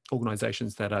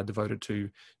organisations that are devoted to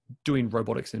doing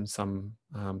robotics in some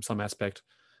aspect.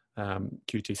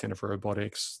 QT Centre for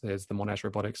Robotics, there's the Monash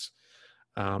Robotics.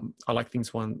 I like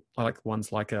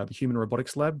ones like the Human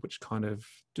Robotics Lab, which kind of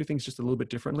do things just a little bit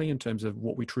differently in terms of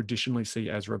what we traditionally see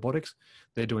as robotics.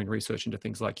 They're doing research into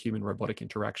things like human robotic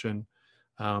interaction.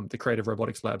 The Creative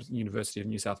Robotics Labs at the University of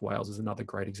New South Wales is another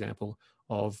great example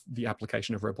of the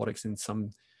application of robotics in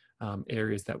some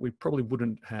areas that we probably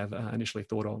wouldn't have initially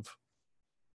thought of.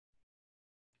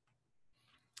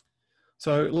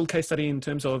 So a little case study in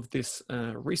terms of this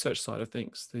research side of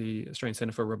things, the Australian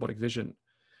Centre for Robotic Vision.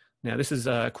 Now, this is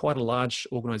quite a large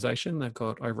organisation. They've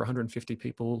got over 150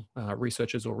 people,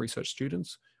 researchers or research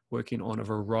students, working on a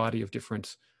variety of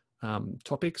different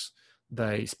topics.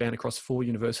 They span across 4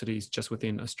 universities just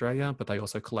within Australia, but they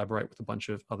also collaborate with a bunch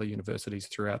of other universities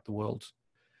throughout the world.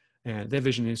 And their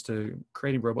vision is to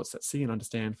creating robots that see and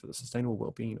understand for the sustainable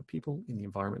well-being of people in the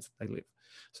environments that they live.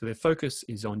 So their focus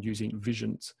is on using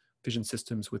vision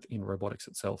systems within robotics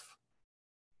itself.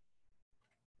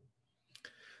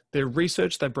 Their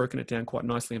research, they've broken it down quite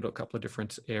nicely into a couple of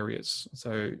different areas.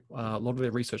 So a lot of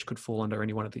their research could fall under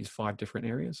any one of these 5 different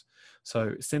areas.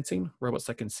 So sensing, robots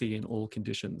that can see in all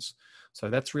conditions. So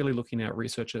that's really looking at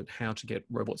research at how to get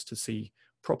robots to see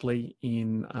properly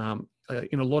in a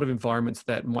lot of environments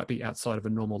that might be outside of a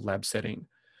normal lab setting.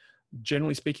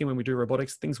 Generally speaking, when we do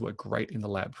robotics, things work great in the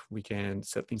lab. We can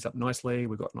set things up nicely.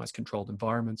 We've got nice controlled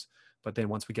environments. But then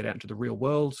once we get out into the real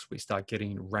world, we start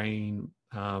getting rain,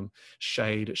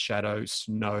 shade, shadow,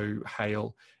 snow,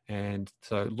 hail. And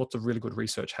so lots of really good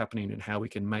research happening in how we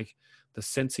can make the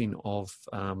sensing of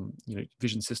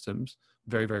vision systems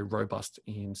very, very robust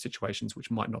in situations which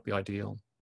might not be ideal.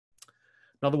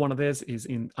 Another one of theirs is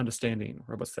in understanding,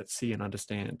 robots that see and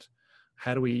understand.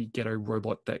 How do we get a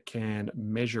robot that can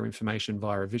measure information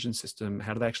via a vision system?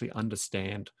 How do they actually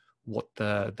understand what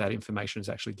that information is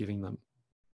actually giving them?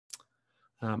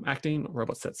 Acting,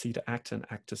 robots that see to act and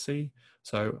act to see.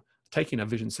 So taking a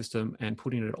vision system and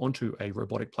putting it onto a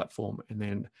robotic platform, and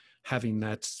then having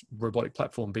that robotic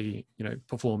platform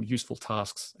perform useful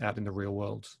tasks out in the real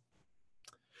world.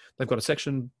 They've got a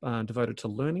section devoted to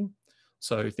learning.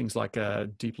 So things like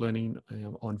deep learning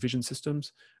on vision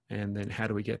systems, and then how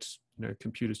do we get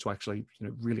computers to actually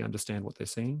really understand what they're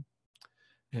seeing.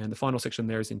 And the final section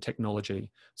there is in technology.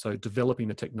 So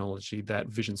developing a technology that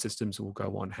vision systems will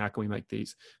go on. How can we make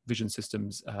these vision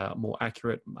systems more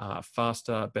accurate,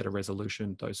 faster, better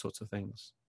resolution, those sorts of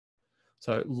things.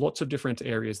 So lots of different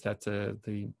areas that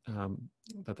the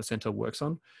centre works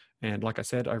on. And like I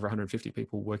said, over 150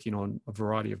 people working on a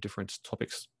variety of different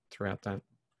topics throughout that.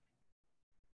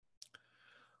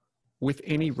 with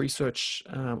any research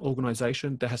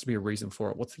organization, there has to be a reason for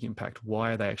it. What's the impact?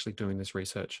 Why are they actually doing this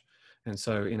research? And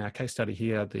so in our case study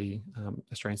here, the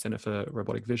Australian Centre for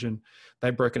Robotic Vision,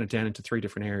 they've broken it down into 3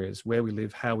 different areas: where we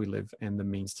live, how we live, and the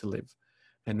means to live.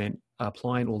 And then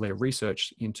applying all their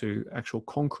research into actual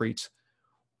concrete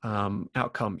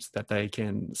outcomes that they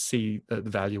can see the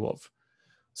value of.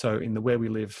 So in the where we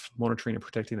live, monitoring and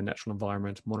protecting the natural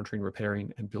environment, monitoring,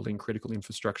 repairing, and building critical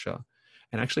infrastructure,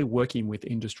 and actually working with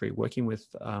industry, working with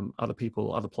other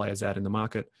people, other players out in the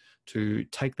market to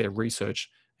take their research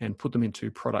and put them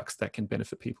into products that can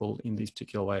benefit people in these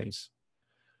particular ways.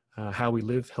 How we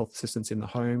live, health assistance in the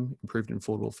home, improved and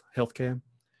affordable healthcare,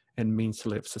 and means to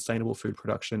live, sustainable food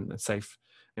production, and safe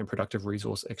and productive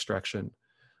resource extraction.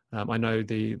 I know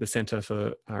the Centre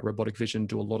for Robotic Vision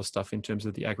do a lot of stuff in terms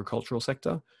of the agricultural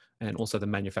sector and also the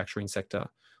manufacturing sector.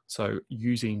 So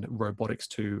using robotics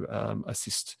to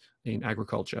assist in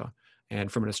agriculture.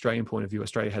 And from an Australian point of view,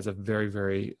 Australia has a very,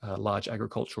 very large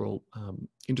agricultural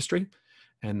industry,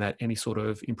 and that any sort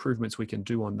of improvements we can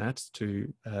do on that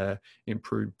to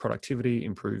improve productivity,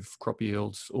 improve crop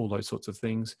yields, all those sorts of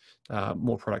things,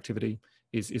 more productivity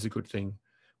is a good thing.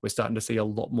 We're starting to see a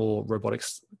lot more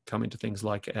robotics come into things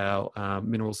like our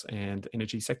minerals and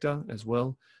energy sector as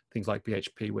well. Things like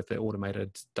BHP with their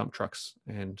automated dump trucks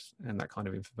and that kind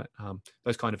of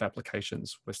those kind of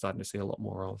applications we're starting to see a lot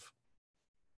more of.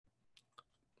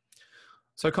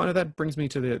 So kind of that brings me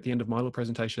to the end of my little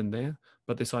presentation there.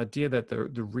 But this idea that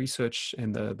the research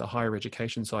and the higher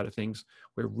education side of things,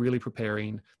 we're really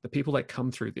preparing the people that come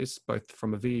through this, both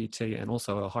from a VET and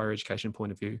also a higher education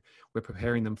point of view, we're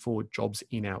preparing them for jobs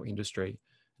in our industry.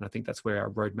 And I think that's where our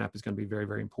roadmap is going to be very,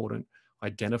 very important,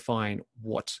 identifying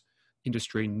what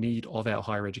industry need of our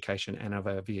higher education and of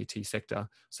our VET sector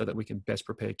so that we can best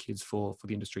prepare kids for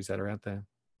the industries that are out there.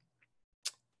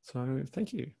 So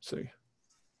thank you, Sue.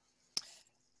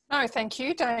 No, thank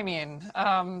you, Damien.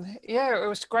 Yeah, it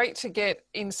was great to get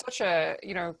in such a,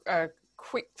 a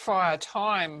quick fire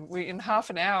time. In half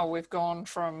an hour, we've gone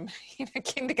from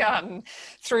kindergarten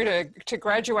through to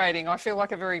graduating. I feel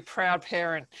like a very proud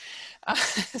parent.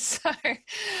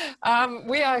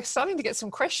 We are starting to get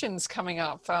some questions coming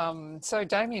up. So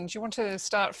Damien, do you want to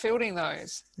start fielding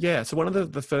those? Yeah, so one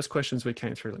of the first questions we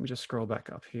came through, let me just scroll back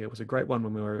up here, was a great one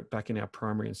when we were back in our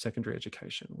primary and secondary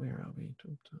education. Where are we?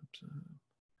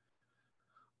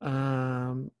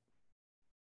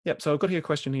 Yep, so I've got here a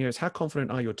question here is, how confident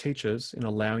are your teachers in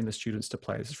allowing the students to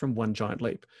play? This is from One Giant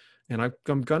Leap. And I'm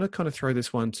going to kind of throw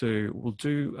this one to, we'll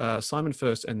do Simon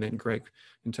first and then Greg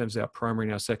in terms of our primary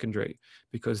and our secondary,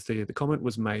 because the comment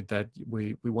was made that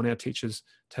we want our teachers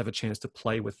to have a chance to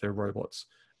play with their robots.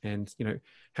 And,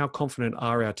 how confident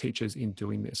are our teachers in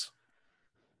doing this?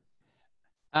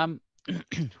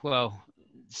 Well,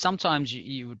 sometimes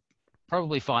you would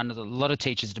probably find that a lot of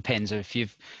teachers, depends.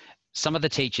 Some of the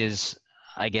teachers,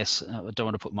 I guess, I don't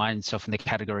want to put myself in the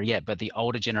category yet, but the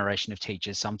older generation of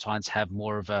teachers sometimes have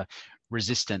more of a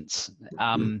resistance,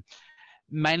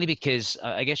 mainly because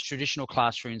I guess traditional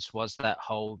classrooms was that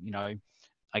whole,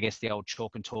 I guess the old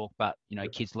chalk and talk, but,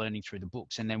 kids learning through the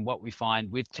books. And then what we find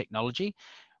with technology,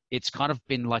 it's kind of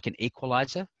been like an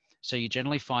equalizer. So you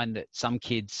generally find that some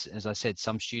kids, as I said,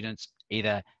 some students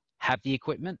either have the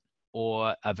equipment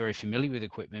or are very familiar with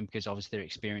equipment because obviously their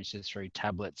experiences through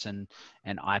tablets and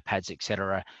iPads,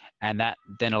 etc. And that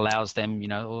then allows them,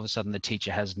 all of a sudden the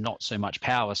teacher has not so much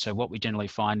power. So what we generally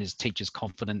find is teachers'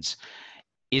 confidence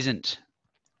isn't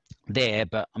there.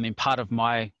 But I mean, part of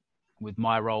with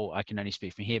my role, I can only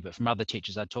speak from here, but from other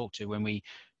teachers I talk to, when we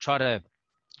try to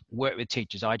work with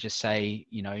teachers, I just say,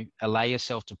 allow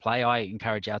yourself to play. I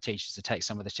encourage our teachers to take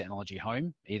some of the technology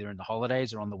home, either in the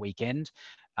holidays or on the weekend,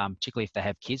 particularly if they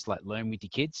have kids, like learn with your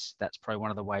kids. That's probably one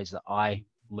of the ways that I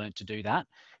learned to do that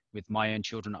with my own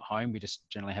children at home. We just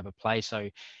generally have a play. So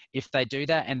if they do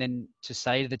that, and then to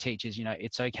say to the teachers,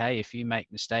 it's okay if you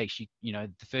make mistakes, the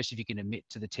first, if you can admit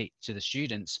to the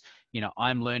students,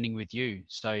 I'm learning with you.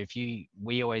 So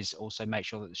we always also make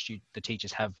sure that the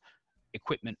teachers have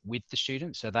equipment with the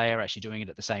students, so they are actually doing it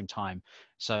at the same time.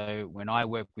 So when I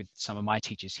work with some of my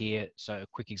teachers here, so a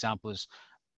quick example is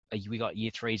we got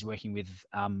year 3s working with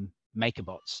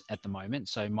MakerBots at the moment.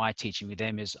 So my teaching with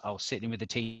them is I'll sit in with the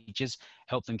teachers,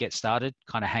 help them get started,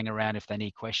 kind of hang around if they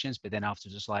need questions, but then after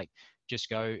just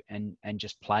go and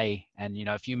just play. And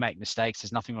if you make mistakes,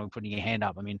 there's nothing wrong with putting your hand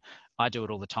up. I mean, I do it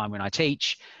all the time when I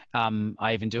teach.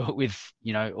 I even do it with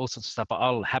all sorts of stuff, but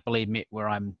I'll happily admit where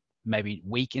I'm maybe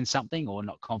weak in something or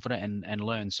not confident and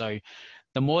learn. So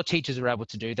the more teachers are able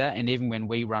to do that, and even when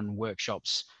we run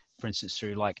workshops, for instance,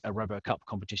 through like a RoboCup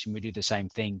competition, we do the same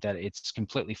thing, that it's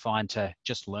completely fine to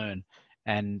just learn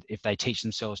And if they teach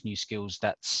themselves new skills,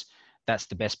 that's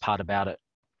the best part about it.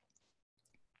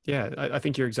 Yeah, I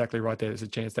think you're exactly right there. There's a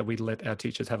chance that we let our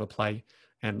teachers have a play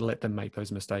and let them make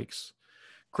those mistakes.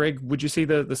 Greg, would you see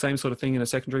the same sort of thing in a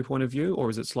secondary point of view, or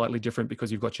is it slightly different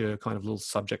because you've got your kind of little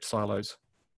subject silos?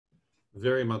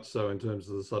 Very much so in terms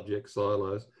of the subject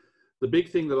silos. The big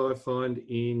thing that I find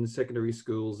in secondary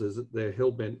schools is that they're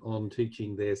hell-bent on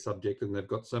teaching their subject, and they've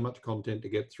got so much content to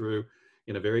get through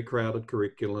in a very crowded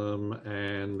curriculum,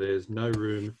 and there's no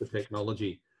room for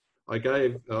technology.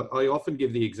 I often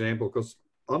give the example because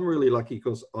I'm really lucky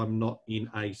because I'm not in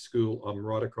a school. I'm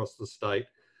right across the state,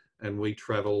 and we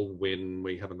travel when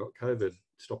we haven't got COVID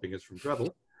stopping us from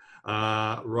travel,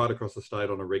 right across the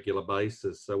state on a regular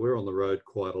basis. So we're on the road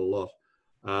quite a lot.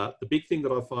 The big thing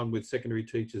that I find with secondary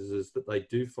teachers is that they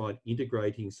do find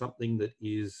integrating something that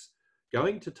is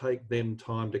going to take them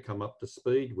time to come up to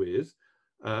speed with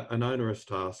an onerous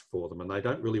task for them. And they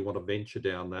don't really want to venture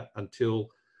down that until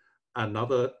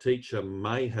another teacher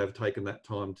may have taken that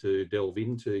time to delve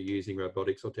into using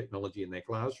robotics or technology in their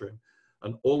classroom.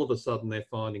 And all of a sudden they're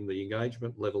finding the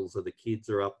engagement levels of the kids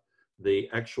are up, the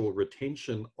actual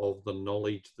retention of the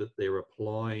knowledge that they're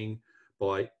applying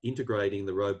by integrating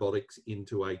the robotics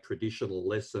into a traditional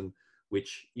lesson,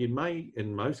 which you may,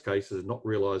 in most cases, not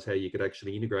realize how you could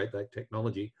actually integrate that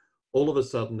technology. All of a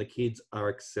sudden, the kids are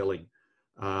excelling.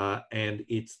 And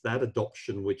it's that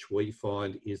adoption which we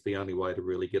find is the only way to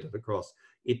really get it across.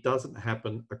 It doesn't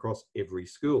happen across every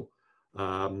school.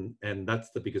 And that's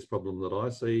the biggest problem that I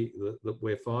see that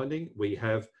we're finding. We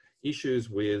have issues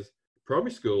with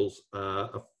primary schools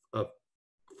are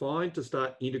fine to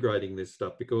start integrating this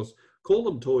stuff, because call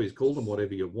them toys, call them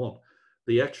whatever you want.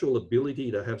 The actual ability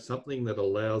to have something that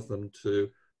allows them to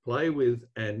play with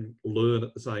and learn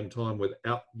at the same time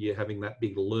without you having that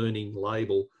big learning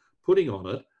label put on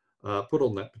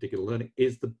that particular learning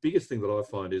is the biggest thing that I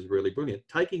find is really brilliant.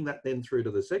 Taking that then through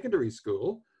to the secondary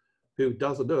school, who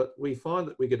doesn't do it, we find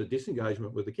that we get a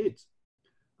disengagement with the kids.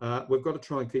 We've got to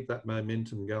try and keep that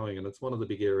momentum going, and it's one of the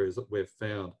big areas that we've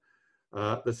found.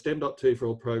 The STEM.2 for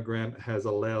All program has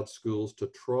allowed schools to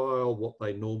trial what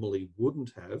they normally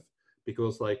wouldn't have,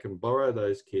 because they can borrow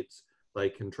those kits, they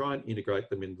can try and integrate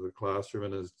them into the classroom.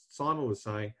 And as Simon was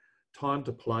saying, time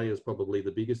to play is probably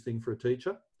the biggest thing for a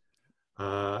teacher.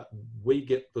 We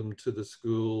get them to the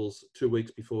schools 2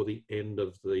 weeks before the end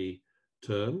of the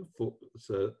term,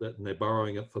 and they're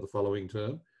borrowing it for the following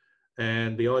term.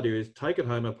 And the idea is take it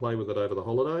home and play with it over the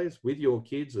holidays with your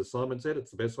kids. As Simon said,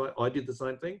 it's the best way. I did the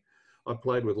same thing. I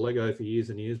played with Lego for years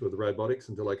and years with robotics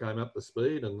until I came up to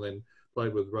speed, and then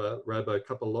played with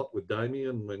RoboCup a lot with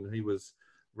Damien when he was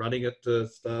running it to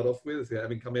start off with.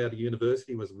 Having come out of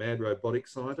university, he was a mad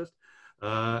robotics scientist,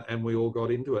 and we all got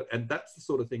into it. And that's the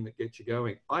sort of thing that gets you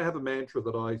going. I have a mantra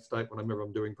that I state whenever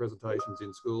I'm doing presentations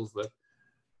in schools, that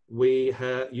we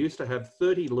used to have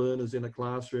 30 learners in a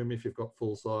classroom if you've got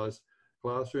full-size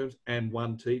classrooms, and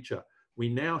one teacher. We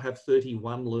now have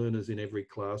 31 learners in every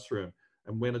classroom.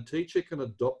 And when a teacher can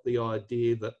adopt the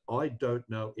idea that I don't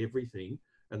know everything,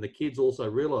 and the kids also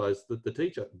realize that the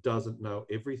teacher doesn't know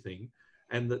everything,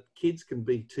 and that kids can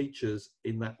be teachers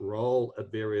in that role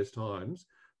at various times,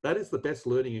 that is the best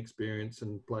learning experience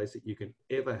and place that you can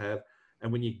ever have.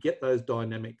 And when you get those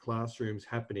dynamic classrooms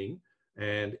happening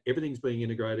and everything's being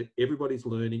integrated, everybody's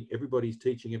learning, everybody's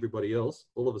teaching everybody else,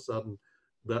 all of a sudden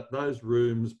those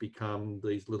rooms become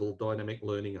these little dynamic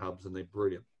learning hubs, and they're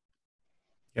brilliant.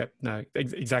 Yep, no,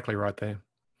 exactly right there.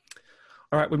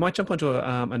 All right, we might jump onto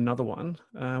another one.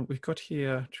 We've got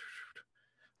here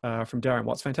from Darren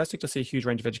Watts. Fantastic to see a huge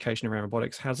range of education around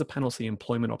robotics. How does the panel see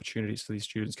employment opportunities for these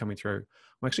students coming through?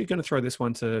 I'm actually going to throw this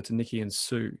one to Nikki and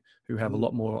Sue, who have a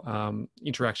lot more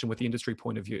interaction with the industry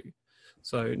point of view.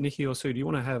 So Nikki or Sue, do you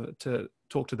want to have to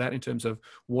talk to that in terms of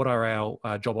what are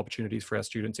our job opportunities for our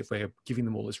students if we're giving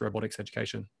them all this robotics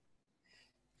education?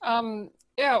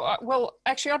 Yeah, well,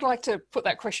 actually, I'd like to put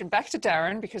that question back to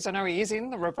Darren, because I know he is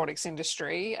in the robotics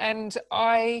industry, and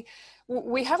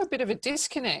we have a bit of a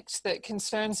disconnect that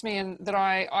concerns me, and that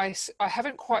I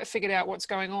haven't quite figured out what's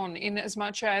going on, in as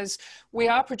much as we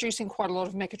are producing quite a lot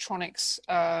of mechatronics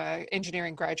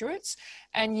engineering graduates,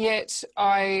 and yet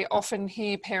I often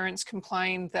hear parents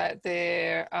complain that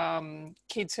their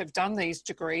kids have done these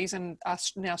degrees and are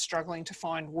now struggling to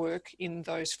find work in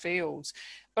those fields.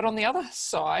 But on the other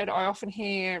side, I often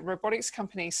hear robotics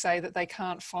companies say that they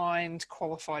can't find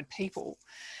qualified people.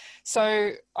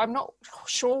 So I'm not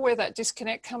sure where that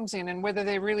disconnect comes in and whether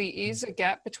there really is a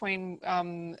gap between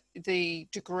the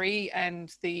degree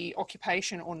and the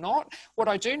occupation or not. What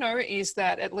I do know is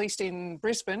that at least in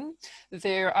Brisbane,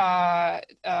 there are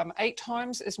 8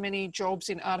 times as many jobs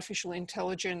in artificial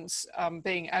intelligence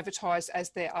being advertised as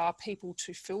there are people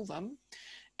to fill them.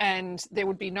 And there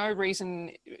would be no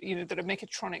reason, that a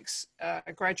mechatronics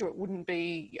graduate wouldn't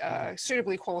be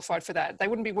suitably qualified for that. They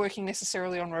wouldn't be working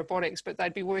necessarily on robotics, but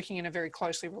they'd be working in a very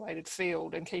closely related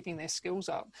field and keeping their skills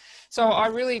up. So I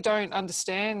really don't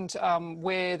understand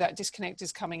where that disconnect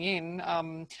is coming in.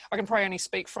 I can probably only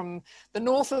speak from the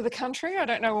north of the country. I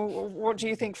don't know, what do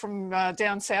you think from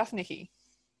down south, Nikki?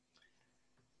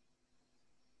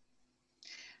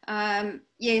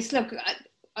 Yes, look,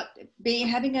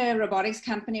 having a robotics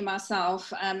company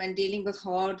myself and dealing with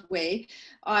hardware,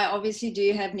 I obviously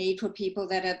do have need for people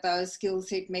that have those skill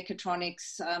set,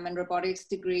 mechatronics and robotics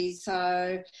degrees.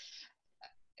 So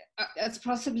it's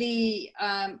possibly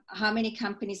how many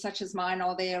companies such as mine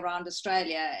are there around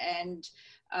Australia and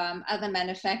other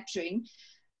manufacturing.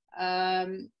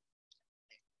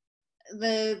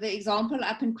 The example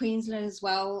up in Queensland as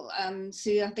well,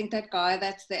 Sue, I think that guy,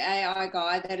 that's the AI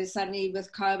guy that is suddenly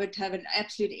with COVID have an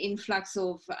absolute influx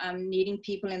of needing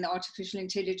people in the artificial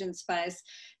intelligence space,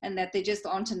 and that there just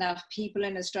aren't enough people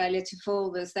in Australia to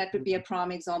fill this. That would be a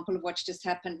prime example of what's just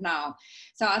happened now.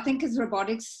 So I think as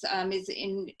robotics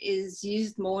is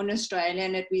used more in Australia,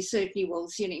 and we certainly will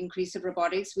see an increase of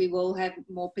robotics, we will have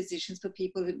more positions for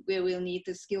people where we'll need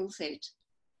the skill set.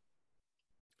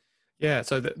 Yeah,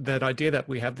 so that idea that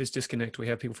we have this disconnect, we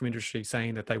have people from industry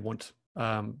saying that they want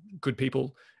good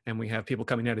people, and we have people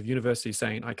coming out of university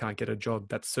saying, I can't get a job.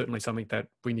 That's certainly something that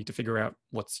we need to figure out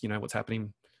what's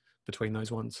happening between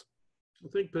those ones. I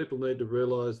think people need to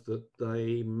realise that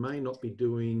they may not be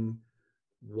doing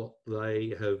what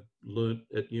they have learnt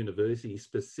at university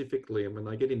specifically, and when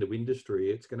they get into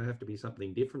industry, it's going to have to be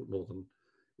something different more than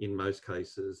in most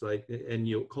cases. And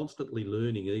you're constantly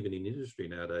learning even in industry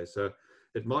nowadays. So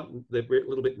they're a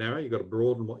little bit narrow. You've got to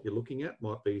broaden what you're looking at.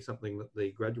 Might be something that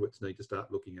the graduates need to start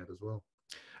looking at as well.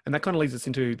 And that kind of leads us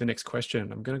into the next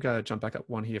question. I'm going to jump back up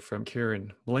one here from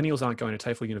Kieran. Millennials aren't going to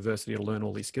TAFE University to learn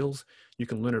all these skills. You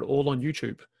can learn it all on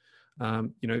YouTube.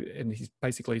 And he's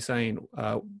basically saying,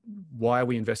 why are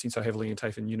we investing so heavily in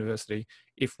TAFE University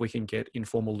if we can get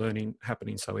informal learning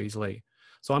happening so easily?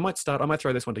 So I might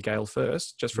throw this one to Gail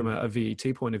first, just from a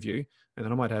VET point of view, and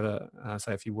then I might have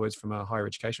say a few words from a higher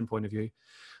education point of view.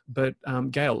 But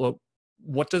Gail,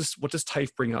 what does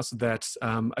TAFE bring us that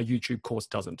a YouTube course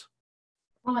doesn't?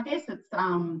 Well, I guess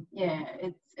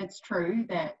it's true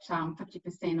that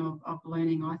 50% of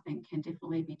learning, I think, can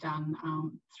definitely be done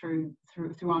through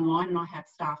online, and I have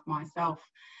staff myself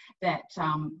that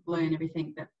learn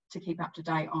everything to keep up to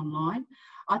date online.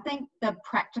 I think the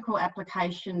practical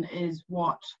application is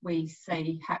what we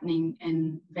see happening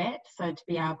in VET. So to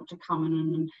be able to come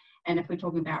in and if we're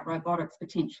talking about robotics,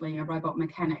 potentially a robot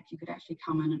mechanic, you could actually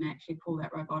come in and actually pull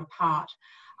that robot apart.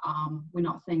 We're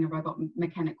not seeing a robot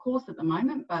mechanic course at the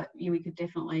moment, but we could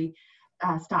definitely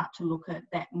start to look at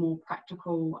that more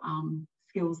practical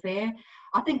skills there.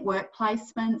 I think work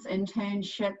placements,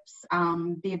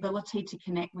 internships, the ability to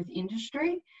connect with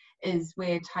industry is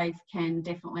where TAFE can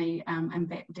definitely and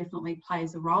VET definitely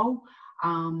plays a role.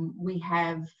 We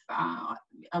have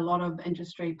a lot of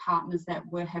industry partners that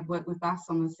have worked with us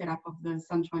on the setup of the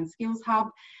Sunshine Skills Hub,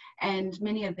 and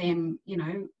many of them,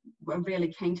 were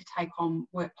really keen to take on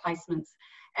work placements.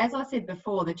 As I said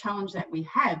before, the challenge that we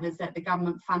have is that the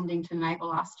government funding to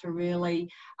enable us to really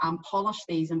polish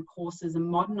these courses and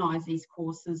modernise these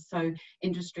courses so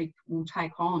industry will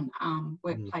take on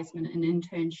work placement and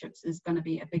internships is going to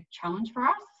be a big challenge for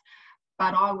us.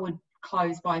 But I would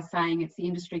close by saying it's the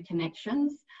industry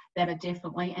connections that are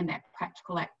definitely, and that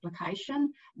practical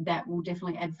application that will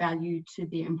definitely add value to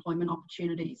the employment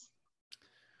opportunities.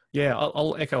 Yeah,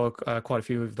 I'll echo quite a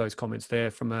few of those comments there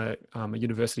from a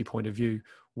university point of view.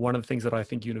 One of the things that I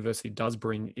think university does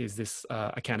bring is this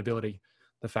accountability,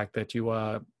 the fact that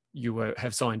you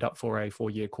have signed up for a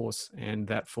 4-year course, and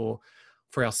that for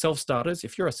our self-starters,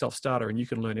 if you're a self-starter and you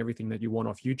can learn everything that you want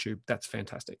off YouTube, that's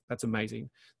fantastic. That's amazing.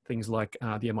 Things like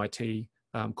the MIT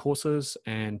courses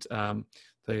and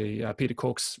the Peter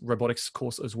Cork's robotics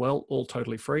course as well, all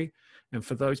totally free. And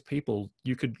for those people,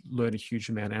 you could learn a huge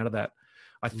amount out of that.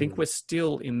 I think we're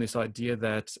still in this idea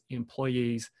that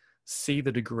employees see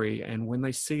the degree, and when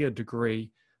they see a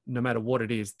degree, no matter what it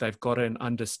is, they've got an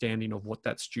understanding of what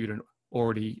that student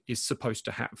already is supposed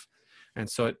to have. And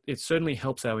so it certainly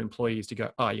helps our employees to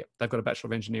go, oh yeah, they've got a Bachelor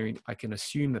of Engineering. I can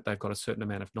assume that they've got a certain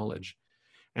amount of knowledge.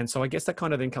 And so I guess that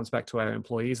kind of then comes back to our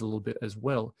employees a little bit as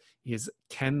well, is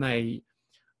can they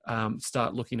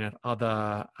start looking at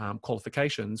other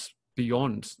qualifications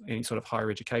beyond any sort of higher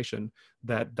education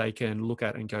that they can look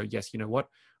at and go, yes, you know what,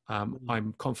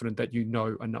 I'm confident that you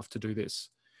know enough to do this.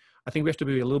 I think we have to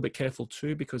be a little bit careful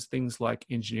too, because things like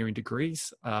engineering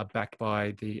degrees are backed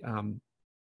by the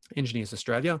Engineers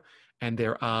Australia, and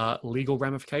there are legal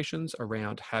ramifications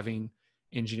around having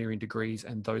engineering degrees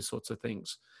and those sorts of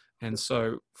things. And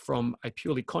so from a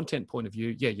purely content point of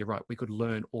view, yeah, you're right, we could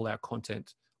learn all our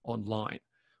content online,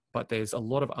 but there's a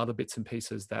lot of other bits and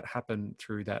pieces that happen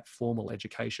through that formal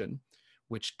education,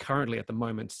 which currently at the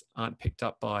moment aren't picked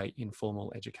up by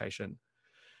informal education.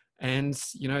 And,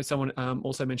 you know, someone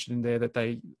also mentioned in there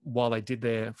that while they did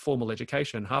their formal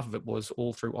education, half of it was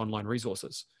all through online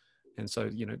resources. And so,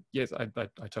 you know, yes, I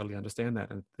totally understand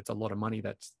that. And it's a lot of money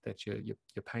that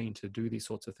you're paying to do these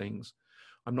sorts of things.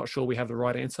 I'm not sure we have the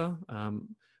right answer.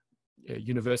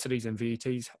 Universities and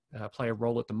VETs play a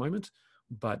role at the moment,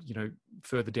 but, you know,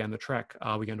 further down the track,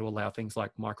 are we going to allow things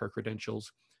like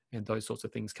micro-credentials and those sorts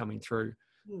of things coming through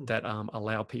that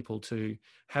allow people to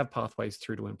have pathways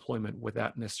through to employment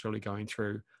without necessarily going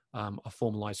through a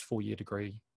formalized 4-year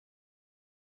degree?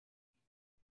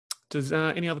 Does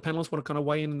any other panelists want to kind of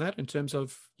weigh in on that in terms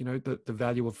of, you know, the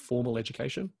value of formal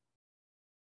education?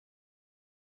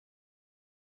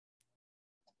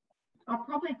 I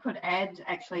probably could add,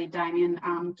 actually, Damien,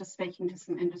 just speaking to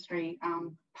some industry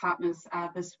partners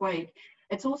this week,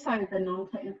 it's also the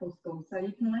non-technical skills. So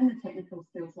you can learn the technical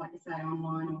skills, like you say,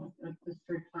 online or just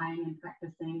through playing and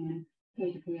practicing and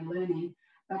peer-to-peer learning,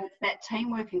 but it's that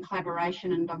teamwork and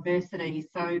collaboration and diversity.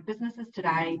 So businesses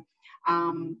today,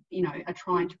 you know, are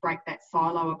trying to break that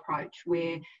silo approach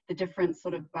where the different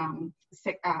sort of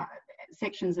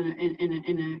sections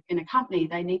in a company,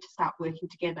 they need to start working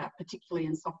together, particularly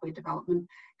in software development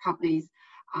companies.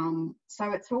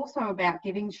 So it's also about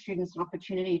giving students an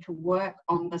opportunity to work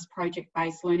on this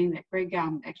project-based learning that Greg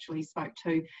actually spoke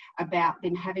to, about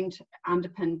then having to,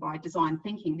 underpinned by design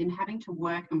thinking, then having to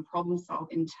work and problem solve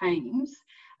in teams,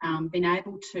 being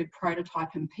able to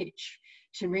prototype and pitch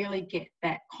to really get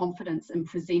that confidence in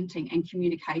presenting and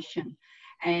communication.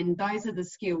 And those are the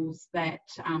skills that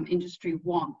industry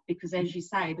want, because as you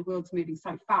say, the world's moving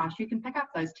so fast, you can pick up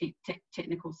those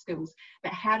technical skills,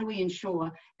 but how do we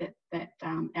ensure that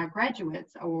our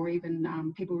graduates or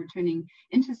even people returning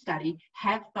into study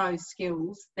have those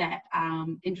skills that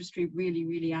industry really,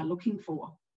 really are looking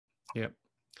for? Yeah.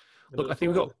 Look, I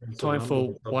think we've got time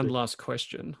for one last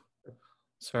question.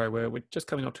 Sorry, we're just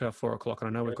coming up to our 4 o'clock, and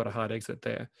I know we've got a hard exit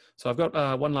there. So I've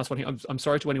got one last one here. I'm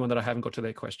sorry to anyone that I haven't got to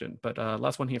their question, but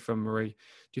last one here from Marie. Do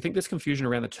you think there's confusion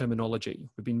around the terminology?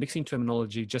 We've been mixing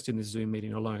terminology just in this Zoom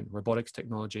meeting alone. Robotics,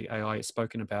 technology, AI is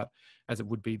spoken about as it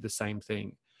would be the same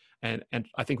thing. And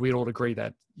I think we'd all agree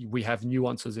that we have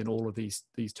nuances in all of these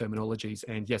terminologies.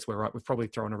 And yes, we're right. We've probably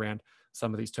thrown around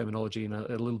some of these terminology in a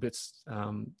little bit,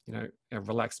 you know, a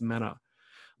relaxed manner.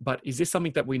 But is this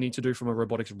something that we need to do from a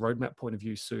robotics roadmap point of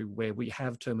view, Sue, where we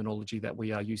have terminology that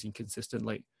we are using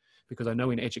consistently? Because I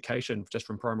know in education, just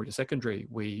from primary to secondary,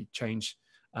 we change,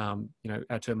 you know,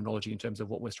 our terminology in terms of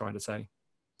what we're trying to say.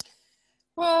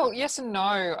 Well, yes and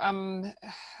no.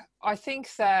 I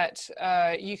think that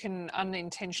you can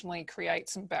unintentionally create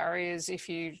some barriers if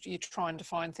you try and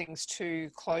define things too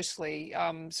closely.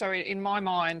 So in my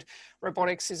mind,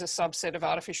 robotics is a subset of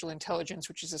artificial intelligence,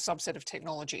 which is a subset of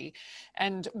technology.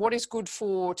 And what is good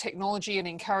for technology and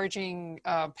encouraging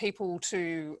people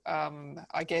to,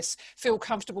 I guess, feel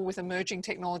comfortable with emerging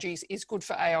technologies is good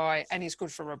for AI and is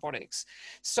good for robotics.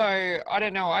 So I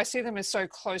don't know, I see them as so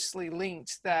closely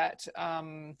linked that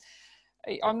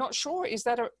I'm not sure. Is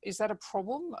that a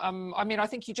problem? I mean, I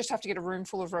think you just have to get a room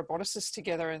full of roboticists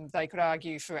together, and they could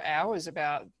argue for hours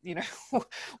about, you know,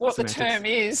 what the term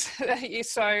is.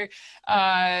 So,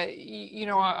 you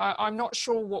know, I'm not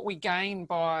sure what we gain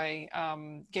by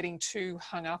getting too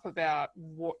hung up about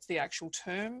what the actual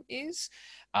term is.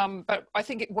 But I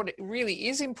think what it really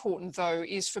is important, though,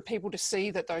 is for people to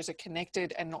see that those are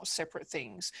connected and not separate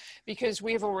things. Because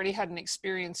we have already had an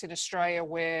experience in Australia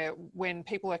where when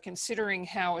people are considering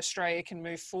how Australia can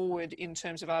move forward in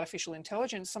terms of artificial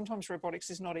intelligence, sometimes robotics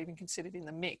is not even considered in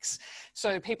the mix.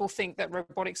 So people think that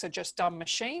robotics are just dumb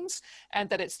machines and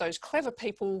that it's those clever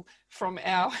people from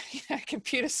our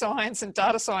computer science and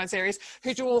data science areas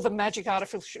who do all the magic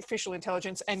artificial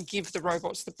intelligence and give the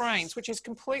robots the brains, which is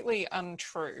completely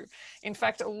untrue. In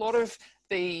fact, a lot of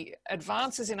the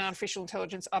advances in artificial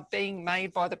intelligence are being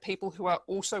made by the people who are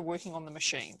also working on the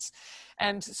machines.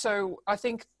 And so I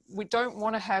think we don't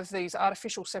want to have these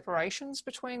artificial separations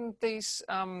between these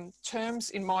terms,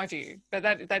 in my view, but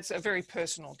that's a very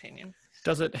personal opinion.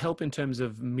 Does it help in terms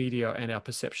of media and our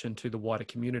perception to the wider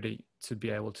community to be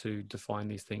able to define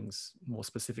these things more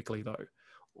specifically though?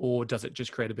 Or does it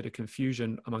just create a bit of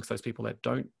confusion amongst those people that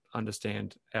don't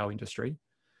understand our industry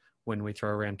when we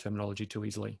throw around terminology too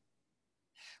easily?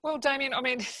 Well, Damien, I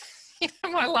mean,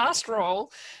 my last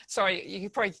role, sorry, you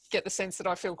probably get the sense that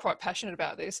I feel quite passionate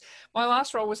about this. My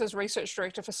last role was as research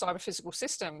director for cyber physical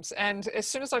systems. And as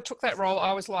soon as I took that role,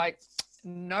 I was like,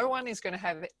 no one is going to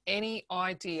have any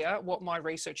idea what my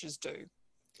researchers do.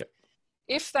 Yep.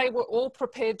 If they were all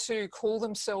prepared to call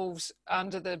themselves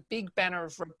under the big banner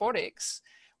of robotics,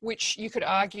 which you could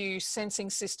argue sensing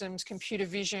systems, computer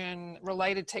vision,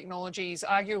 related technologies,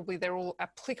 arguably they're all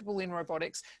applicable in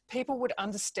robotics, people would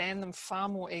understand them far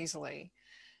more easily.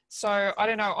 So I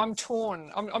don't know, I'm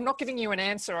torn. I'm not giving you an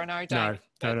answer, I know, Dave.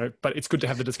 No, but it's good to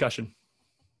have the discussion.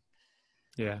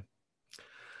 Yeah.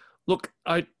 Look,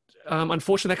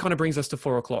 unfortunately, that kind of brings us to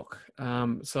 4 o'clock.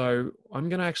 So I'm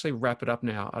going to actually wrap it up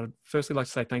now. I'd firstly like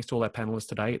to say thanks to all our panelists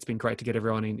today. It's been great to get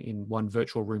everyone in one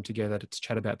virtual room together to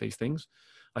chat about these things.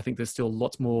 I think there's still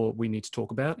lots more we need to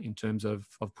talk about in terms of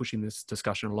pushing this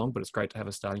discussion along, but it's great to have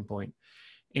a starting point.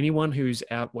 Anyone who's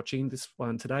out watching this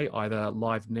one today, either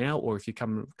live now or if you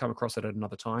come across it at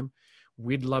another time,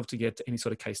 we'd love to get any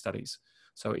sort of case studies.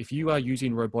 So if you are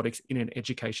using robotics in an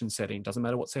education setting, doesn't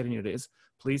matter what setting it is,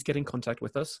 please get in contact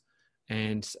with us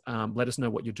and let us know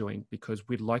what you're doing, because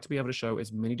we'd like to be able to show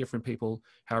as many different people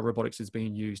how robotics is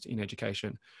being used in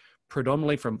education.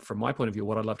 Predominantly from my point of view,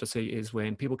 what I'd love to see is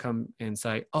when people come and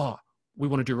say, oh, we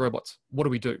want to do robots. What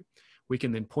do? We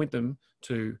can then point them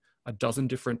to a dozen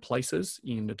different places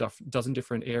in a dozen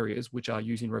different areas which are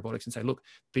using robotics and say, look,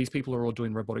 these people are all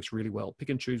doing robotics really well. Pick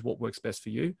and choose what works best for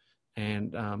you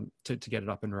and to get it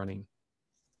up and running.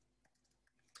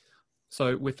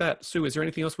 So with that, Sue, is there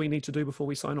anything else we need to do before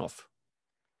we sign off?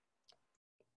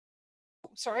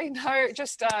 Sorry, no,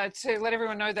 just to let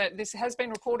everyone know that this has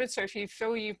been recorded. So if you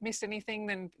feel you've missed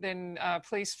anything, then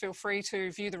please feel free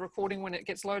to view the recording when it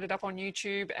gets loaded up on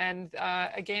YouTube. And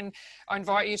again, I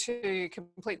invite you to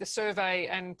complete the survey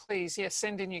and please, yes,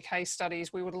 send in your case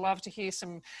studies. We would love to hear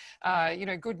some,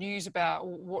 good news about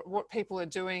what people are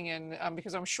doing. And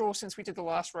because I'm sure since we did the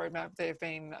last roadmap, there have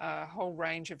been a whole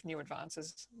range of new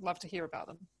advances. Love to hear about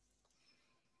them.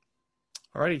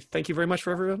 Alrighty, thank you very much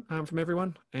for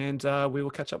everyone, and we will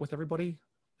catch up with everybody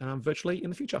virtually in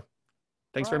the future.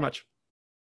 Thanks very much.